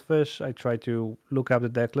on Goldfish, I try to look up the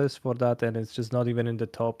deck list for that, and it's just not even in the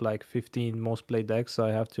top like 15 most played decks. So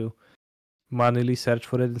I have to manually search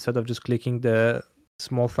for it instead of just clicking the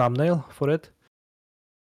small thumbnail for it.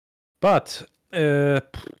 But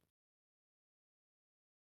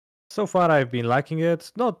so far I've been liking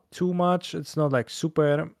it. Not too much. It's not like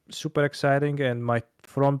super exciting. And my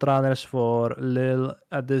front runners for Lil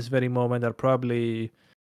at this very moment are probably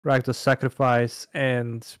Rakdos Sacrifice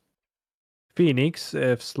and Phoenix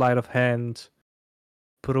if Sleight of Hand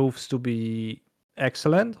proves to be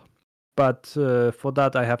excellent. But for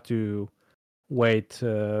that I have to wait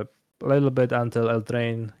a little bit until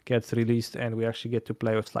Eldraine gets released and we actually get to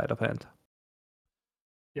play with Sleight of Hand.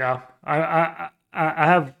 Yeah, I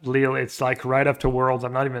have Lille. It's like right after Worlds.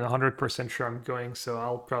 I'm not even 100% sure I'm going, so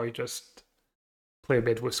I'll probably just play a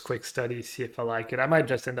bit with quick study, see if I like it. I might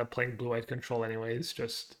just end up playing blue white control anyways,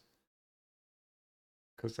 just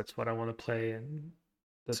because that's what I want to play in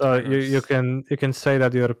the So you tournaments. can say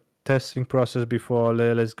that your testing process before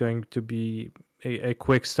Lil is going to be a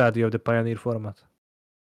quick study of the Pioneer format.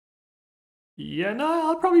 Yeah, no,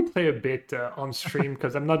 I'll probably play a bit on stream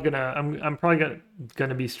because I'm not gonna. I'm probably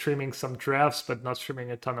gonna be streaming some drafts, but not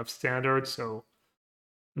streaming a ton of standard. So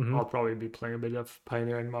Mm-hmm. I'll probably be playing a bit of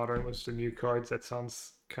Pioneer and Modern with the new cards. That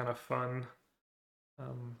sounds kind of fun.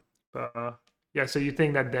 Um, but yeah, so you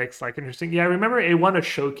think that deck's like interesting? Yeah, I remember it won a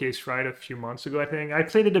showcase right a few months ago. I think I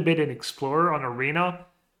played it a bit in Explorer on Arena,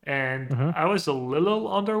 and Mm-hmm. I was a little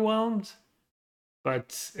underwhelmed.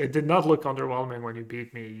 But it did not look underwhelming when you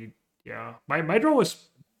beat me. Yeah, my draw was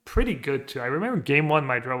pretty good too. I remember game one,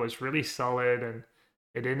 my draw was really solid, and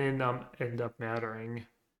it didn't end up mattering.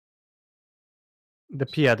 The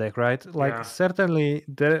Pia deck, right? Like Yeah, certainly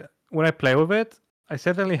there when I play with it, I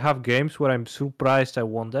certainly have games where I'm surprised I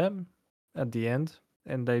won them at the end.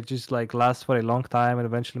 And they just like last for a long time and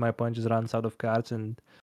eventually my opponent just runs out of cards and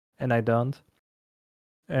I don't.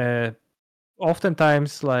 Uh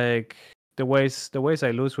Oftentimes like the ways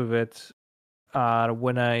I lose with it are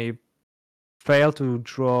when I fail to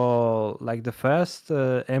draw like the first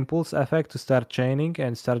impulse effect to start chaining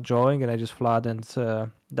and start drawing and I just flood and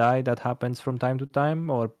die. That happens from time to time.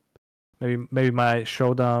 Or maybe my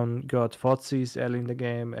showdown got Fotsis early in the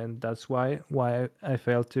game and that's why I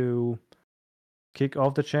failed to kick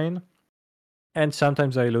off the chain. And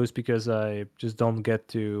sometimes I lose because I just don't get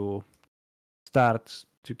to start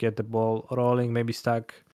to get the ball rolling. Maybe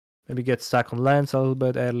get stuck on lands a little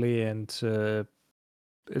bit early, and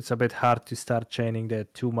it's a bit hard to start chaining the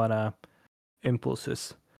 2 mana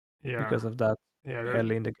impulses yeah, because of that yeah.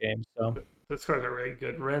 early in the game. So Those cards are really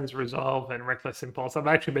good. Ren's Resolve and Reckless Impulse. I've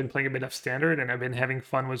actually been playing a bit of Standard, and I've been having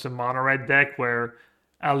fun with the mono red deck where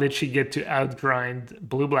I'll literally get to outgrind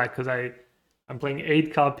blue black because I'm playing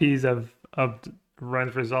 8 copies of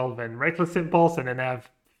Ren's Resolve and Reckless Impulse, and then I have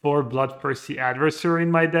 4 Bloodthirsty Adversary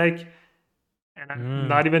in my deck. And I'm mm,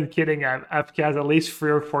 not even kidding. I've cast at least 3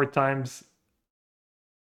 or 4 times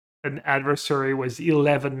an adversary was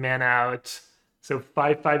 11 mana out. So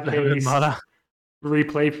 5/5 11 haste. mana.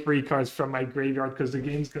 replay free cards from my graveyard because the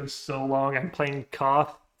games go so long. I'm playing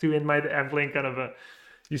Koth too in my. I'm playing kind of a.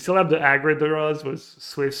 You still have the aggro draws with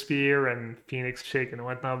Swift Spear and Phoenix Chick and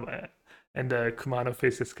whatnot, and the Kumano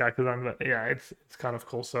faces Kakazan. But yeah, it's kind of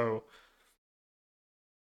cool. So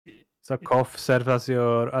So Koth serves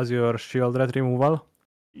as your shield red removal.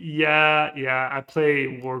 yeah, I play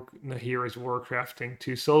Nahira's Warcrafting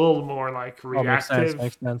too, so a little more like Oh, makes sense.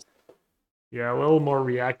 Makes reactive. sense. Yeah, a little more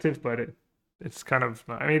reactive, but it's kind of.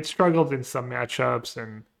 I mean, it struggled in some matchups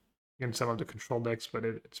and in some of the control decks, but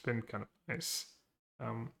it's been kind of nice.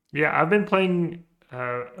 Yeah, I've been playing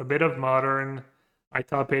a bit of modern. I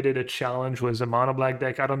top aided a challenge was a mono black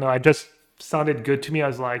deck. I don't know. I just sounded good to me. I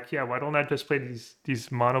was like, yeah, why don't I just play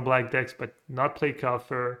these mono black decks, but not play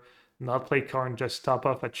Coffer, not play Karn, just top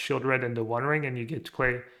off at Shield Red and the One Ring, and you get to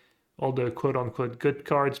play all the quote unquote good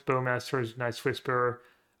cards, Bowmasters, Nice Whisperer.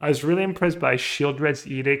 I was really impressed by Shield Red's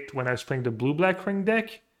Edict when I was playing the blue black ring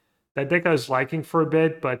deck. That deck I was liking for a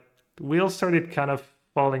bit, but wheels started kind of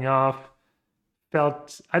falling off.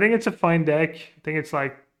 I think it's a fine deck. I think it's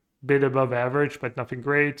like a bit above average, but nothing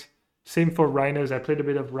great. Same for Rhinos. I played a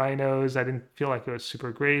bit of Rhinos. I didn't feel like it was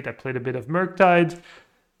super great. I played a bit of Murktide.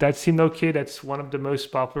 That seemed okay. That's one of the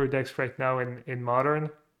most popular decks right now in Modern.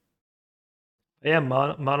 Yeah,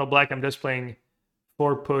 mono black. I'm just playing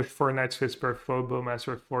 4 push, 4 Night's Whisper, 4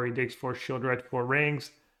 Bowmaster, 4 Edicts, 4 Shield Red, 4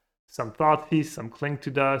 Rings, some Thought Feast, some Cling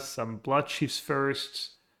to Dust, some Blood Chiefs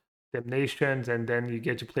first, Damnations, and then you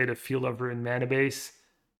get to play the Field of Ruin mana base.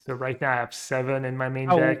 So right now I have 7 in my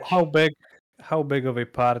main deck. How big of a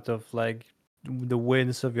part of like the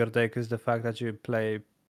wins of your deck is the fact that you play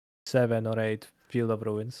 7 or 8 Field of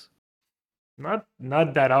Ruins?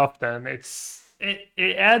 Not that often.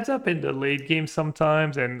 It adds up in the late game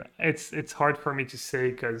sometimes, and it's hard for me to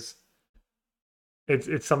say because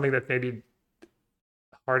it's something that maybe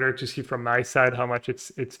harder to see from my side how much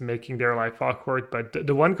it's making their life awkward. But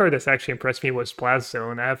the one card that's actually impressed me was Blast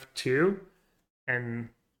Zone. I have 2, and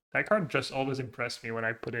that card just always impressed me when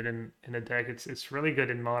I put it in a deck. It's really good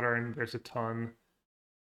in Modern. There's a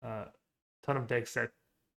uh, ton of decks that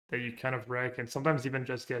you kind of wreck, and sometimes even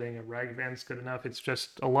just getting a rag van's good enough. It's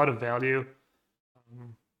just a lot of value.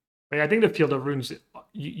 But yeah, I think the Field of Runes,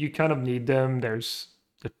 you kind of need them. There's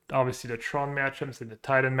obviously the Tron matchups and the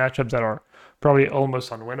Titan matchups that are probably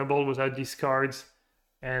almost unwinnable without these cards,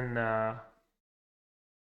 and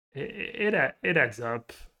it adds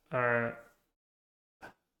up.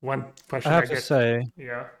 One I question I have to get, say,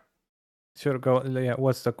 yeah, sure, go. Yeah,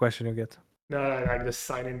 what's the question you get? no, like the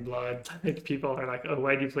Sign in Blood. Like people are like, oh,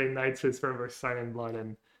 why do you play Night Whisper versus Sign in Blood?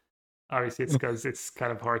 And obviously, it's because it's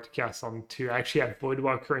kind of hard to cast on 2. I actually have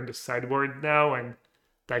Voidwalker in the sideboard now, and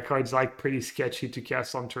that card's like pretty sketchy to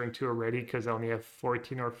cast on turn 2 already because I only have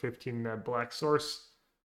 14 or 15 black source.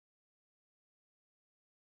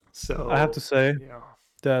 I have So, to say yeah.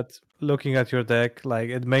 that looking at your deck, like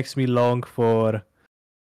it makes me long for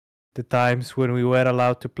the times when we were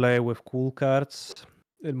allowed to play with cool cards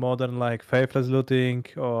in Modern, like Faithless Looting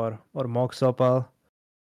or Mox Opal,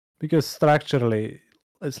 because structurally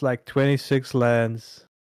it's like 26 lands,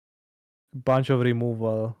 a bunch of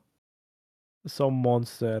removal, some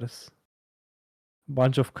monsters,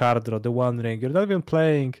 bunch of card draw, the One Ring. You're not even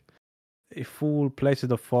playing a full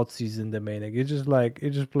playset of Thoughtseize in the main deck. You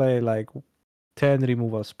just play like 10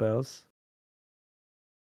 removal spells.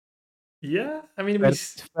 Yeah, I mean,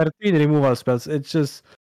 13 removal spells. It's just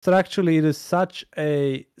structurally it is such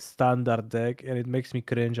a standard deck, and it makes me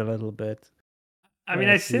cringe a little bit when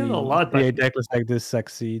I I say it a lot, see but a deck like this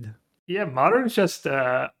succeed. yeah, Modern's just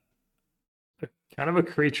kind of a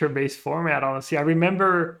creature-based format, honestly. I mean,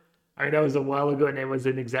 that was a while ago and it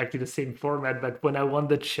wasn't exactly the same format, but when I won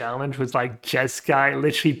the challenge was like Jeskai,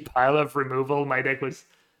 literally pile of removal. My deck was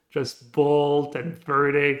just Bolt and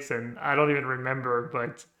Verdicts, and I don't even remember,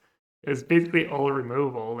 but it was basically all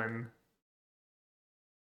removal. And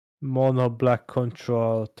Mono black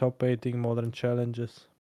control, top 18 modern challenges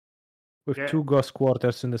with yeah, 2 Ghost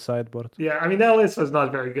Quarters in the sideboard. yeah, I mean, that list was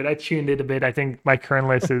not very good. I tuned it a bit. I think my current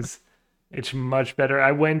list is it's much better.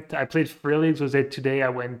 I played Free Leagues, was it today? I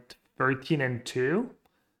went 13-2.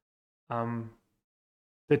 Um,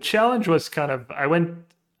 The challenge was kind of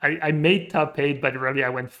I made top 8, but really I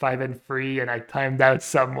went 5-3 and I timed out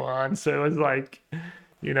someone. So it was like,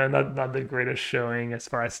 not the greatest showing as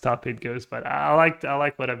far as top 8 goes. But I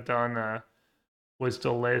like what I've done. Was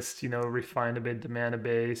the list, refine a bit the mana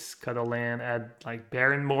base, cut a land, add like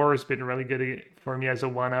Baron Moore has been really good for me as a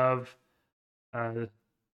one of. Uh,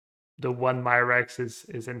 the one Myrex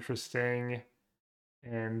is interesting.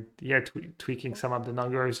 And yeah, tweaking some of the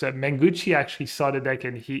numbers. That Mengucci actually saw the deck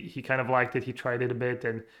and he kind of liked it. He tried it a bit,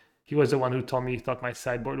 and he was the one who told me he thought my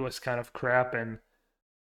sideboard was kind of crap, and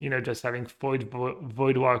just having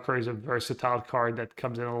Voidwalker is a versatile card that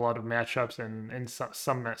comes in a lot of matchups, and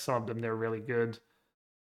some of them they're really good.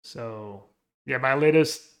 So yeah, my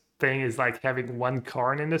latest thing is like having one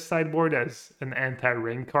Karn in the sideboard as an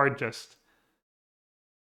anti-ring card, just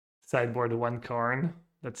sideboard one Karn.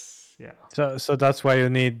 That's yeah. So that's why you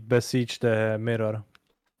need Besiege the Mirror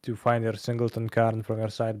to find your singleton card from your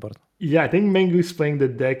sideboard. Yeah, I think Mengu's playing the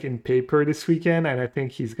deck in paper this weekend, and I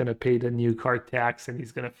think he's gonna pay the new card tax, and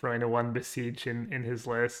he's gonna throw in a one Besiege in his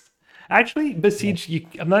list. Actually, Besiege,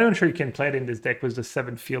 I'm not even sure you can play it in this deck with the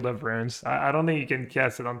 7 Field of Runes. I don't think you can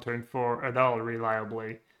cast it on turn 4 at all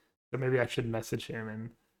reliably. So maybe I should message him and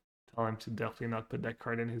tell him to definitely not put that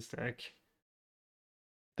card in his deck.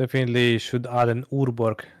 Definitely should add an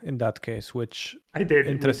Urborg in that case, which I did.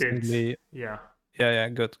 interestingly, We did. Yeah. yeah,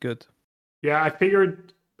 good. Yeah, I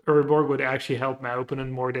figured Urborg would actually help my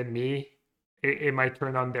opponent more than me. It might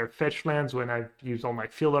turn on their fetch lands when I've used all my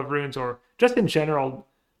Field of Runes, or just in general,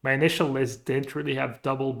 my initial list didn't really have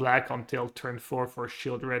double black until turn 4 for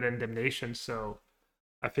Shield Red and Damnation, so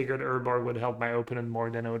I figured Urborg would help my opponent more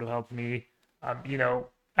than it would help me. I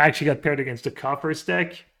actually got paired against the Coffers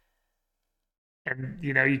deck, and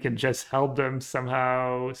you can just help them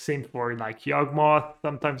somehow. Same for like Yawgmoth,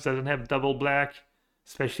 sometimes doesn't have double black,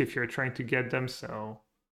 especially if you're trying to get them, so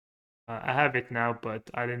I have it now, but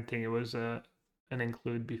I didn't think it was an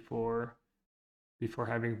include before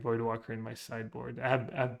having Voidwalker in my sideboard. I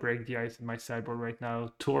have Break the Ice in my sideboard right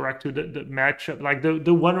now. Torak to the matchup, like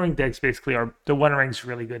the One Ring decks basically are the One Ring's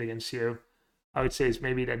really good against you. I would say it's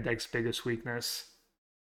maybe that deck's biggest weakness.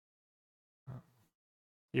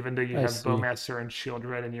 Even though you have Bowmaster and Shield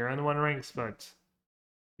Red in your own One Rings, but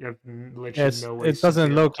you have literally no ways. It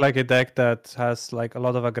doesn't look like a deck that has like a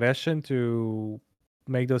lot of aggression to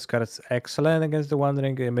make those cards excellent against the One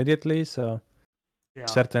Ring immediately. So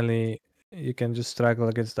certainly you can just struggle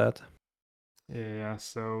against that. Yeah,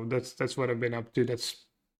 so that's what I've been up to. That's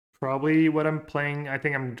probably what I'm playing. I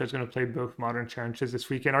think I'm just gonna play both Modern Challenges this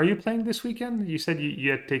weekend. Are you playing this weekend? You said you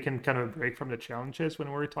had taken kind of a break from the challenges when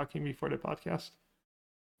we were talking before the podcast.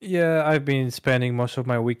 Yeah, I've been spending most of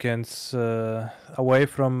my weekends away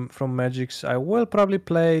from Magics. I will probably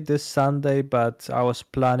play this Sunday, but I was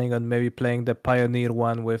planning on maybe playing the Pioneer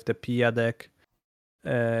one with the Pia deck.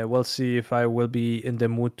 We'll see if I will be in the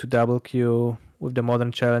mood to double queue with the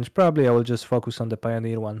Modern Challenge. Probably I will just focus on the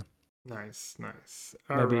Pioneer one. Nice.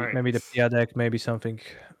 Maybe the Pia deck, maybe something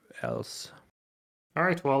else. All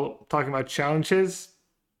right. Well, talking about challenges,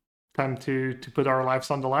 time to put our lives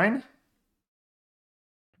on the line.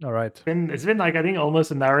 All right. It's been like I think almost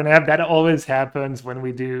an hour and a half. That always happens when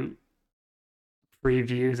we do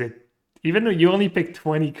previews. Even though you only pick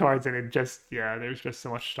 20 cards and there's just so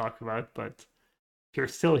much to talk about. But if you're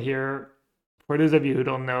still here, for those of you who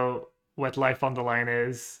don't know what Life on the Line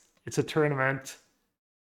is, it's a tournament.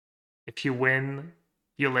 If you win,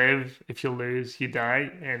 you live. If you lose, you die.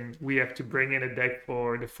 And we have to bring in a deck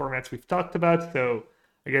for the formats we've talked about. So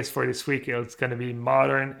I guess for this week, it's going to be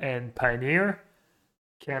Modern and Pioneer.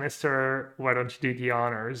 Kanister, why don't you do the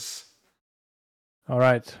honors? All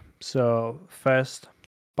right. So first,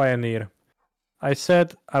 Pioneer. I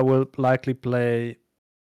said I will likely play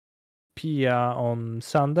Pia on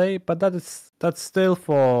Sunday, but that's still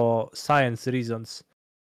for science reasons.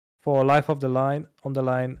 For Life of the Line on the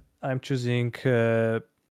line, I'm choosing.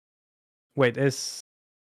 Wait, is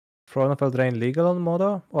Throne of Eldraine legal on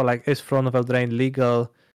Modo, or like is Throne of Eldraine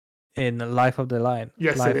legal in Life of the Line?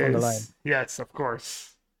 Yes, Life it on is. The line. Yes, of course.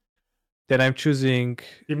 Then I'm choosing.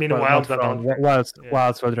 You mean Wilds of Eldraine?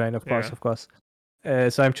 Wilds of Eldraine, of course.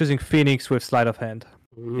 So I'm choosing Phoenix with Sleight of Hand.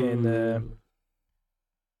 In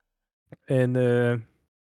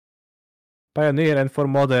Pioneer, and for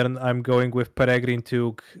Modern, I'm going with Peregrine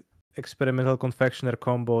Took, Experimental Confectioner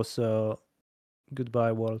combo. So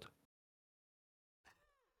goodbye, world.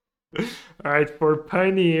 All right, for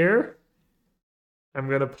Pioneer, I'm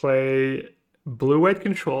gonna play Blue-White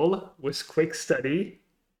Control with Quick Study.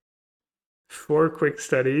 4 Quick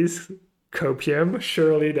Studies, Copium.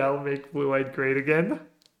 Surely that'll make Blue-White great again.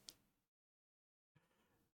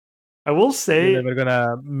 I will say you're never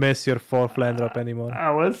gonna miss your 4th land drop anymore.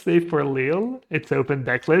 I will say for Lille, it's open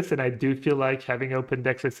decklist, and I do feel like having open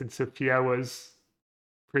decklist in Sophia was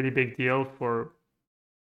a pretty big deal for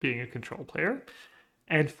being a control player.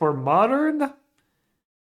 And for Modern,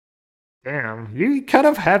 damn, you kind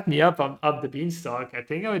of had me up on Up the Beanstalk. I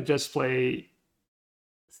think I would just play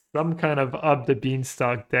some kind of Up the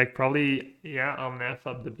Beanstalk deck. Probably, Omnath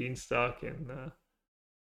Up the Beanstalk, and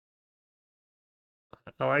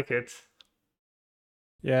I like it.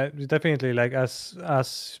 Yeah, definitely. Like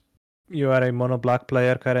as you are a mono black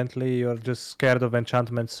player currently, you're just scared of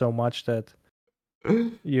enchantment so much that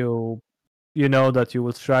you know that you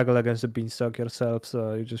will struggle against the beanstalk yourself,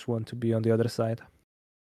 so you just want to be on the other side.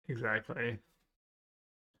 Exactly.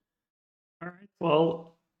 All right.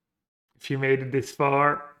 Well, if you made it this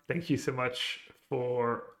far, thank you so much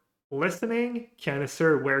for listening.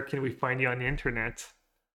 Kanister, where can we find you on the internet?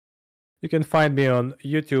 You can find me on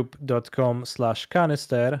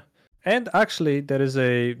youtube.com/Kanister. And actually, there is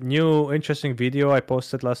a new interesting video I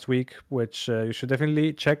posted last week, which you should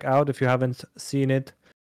definitely check out if you haven't seen it.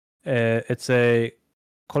 It's a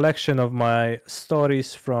collection of my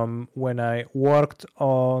stories from when I worked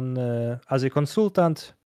on as a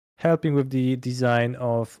consultant, helping with the design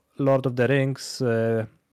of Lord of the Rings,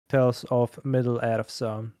 Tales of Middle Earth.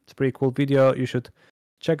 So it's a pretty cool video. You should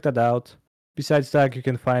check that out. Besides that, you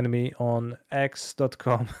can find me on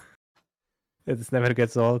x.com. It never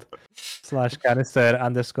gets old.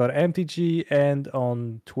 /Kanister_MTG and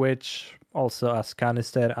on Twitch also as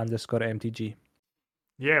Kanister_MTG.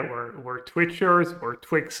 Yeah, we're Twitchers, we're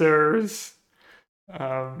Twixers.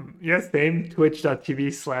 Same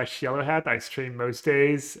twitch.tv/yellowhat. I stream most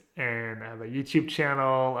days and I have a YouTube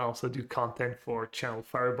channel. I also do content for Channel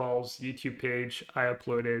Fireball's YouTube page. I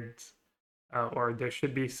uploaded, or there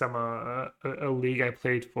should be some a league I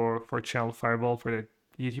played for Channel Fireball for the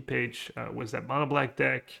YouTube page was that Mono Black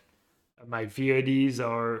deck. My VODs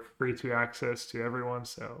are free to access to everyone.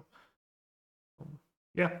 So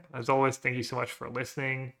yeah, as always, thank you so much for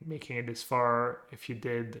listening, making it this far. If you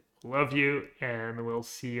did, love you, and we'll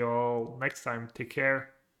see you all next time. Take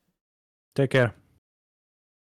care. Take care.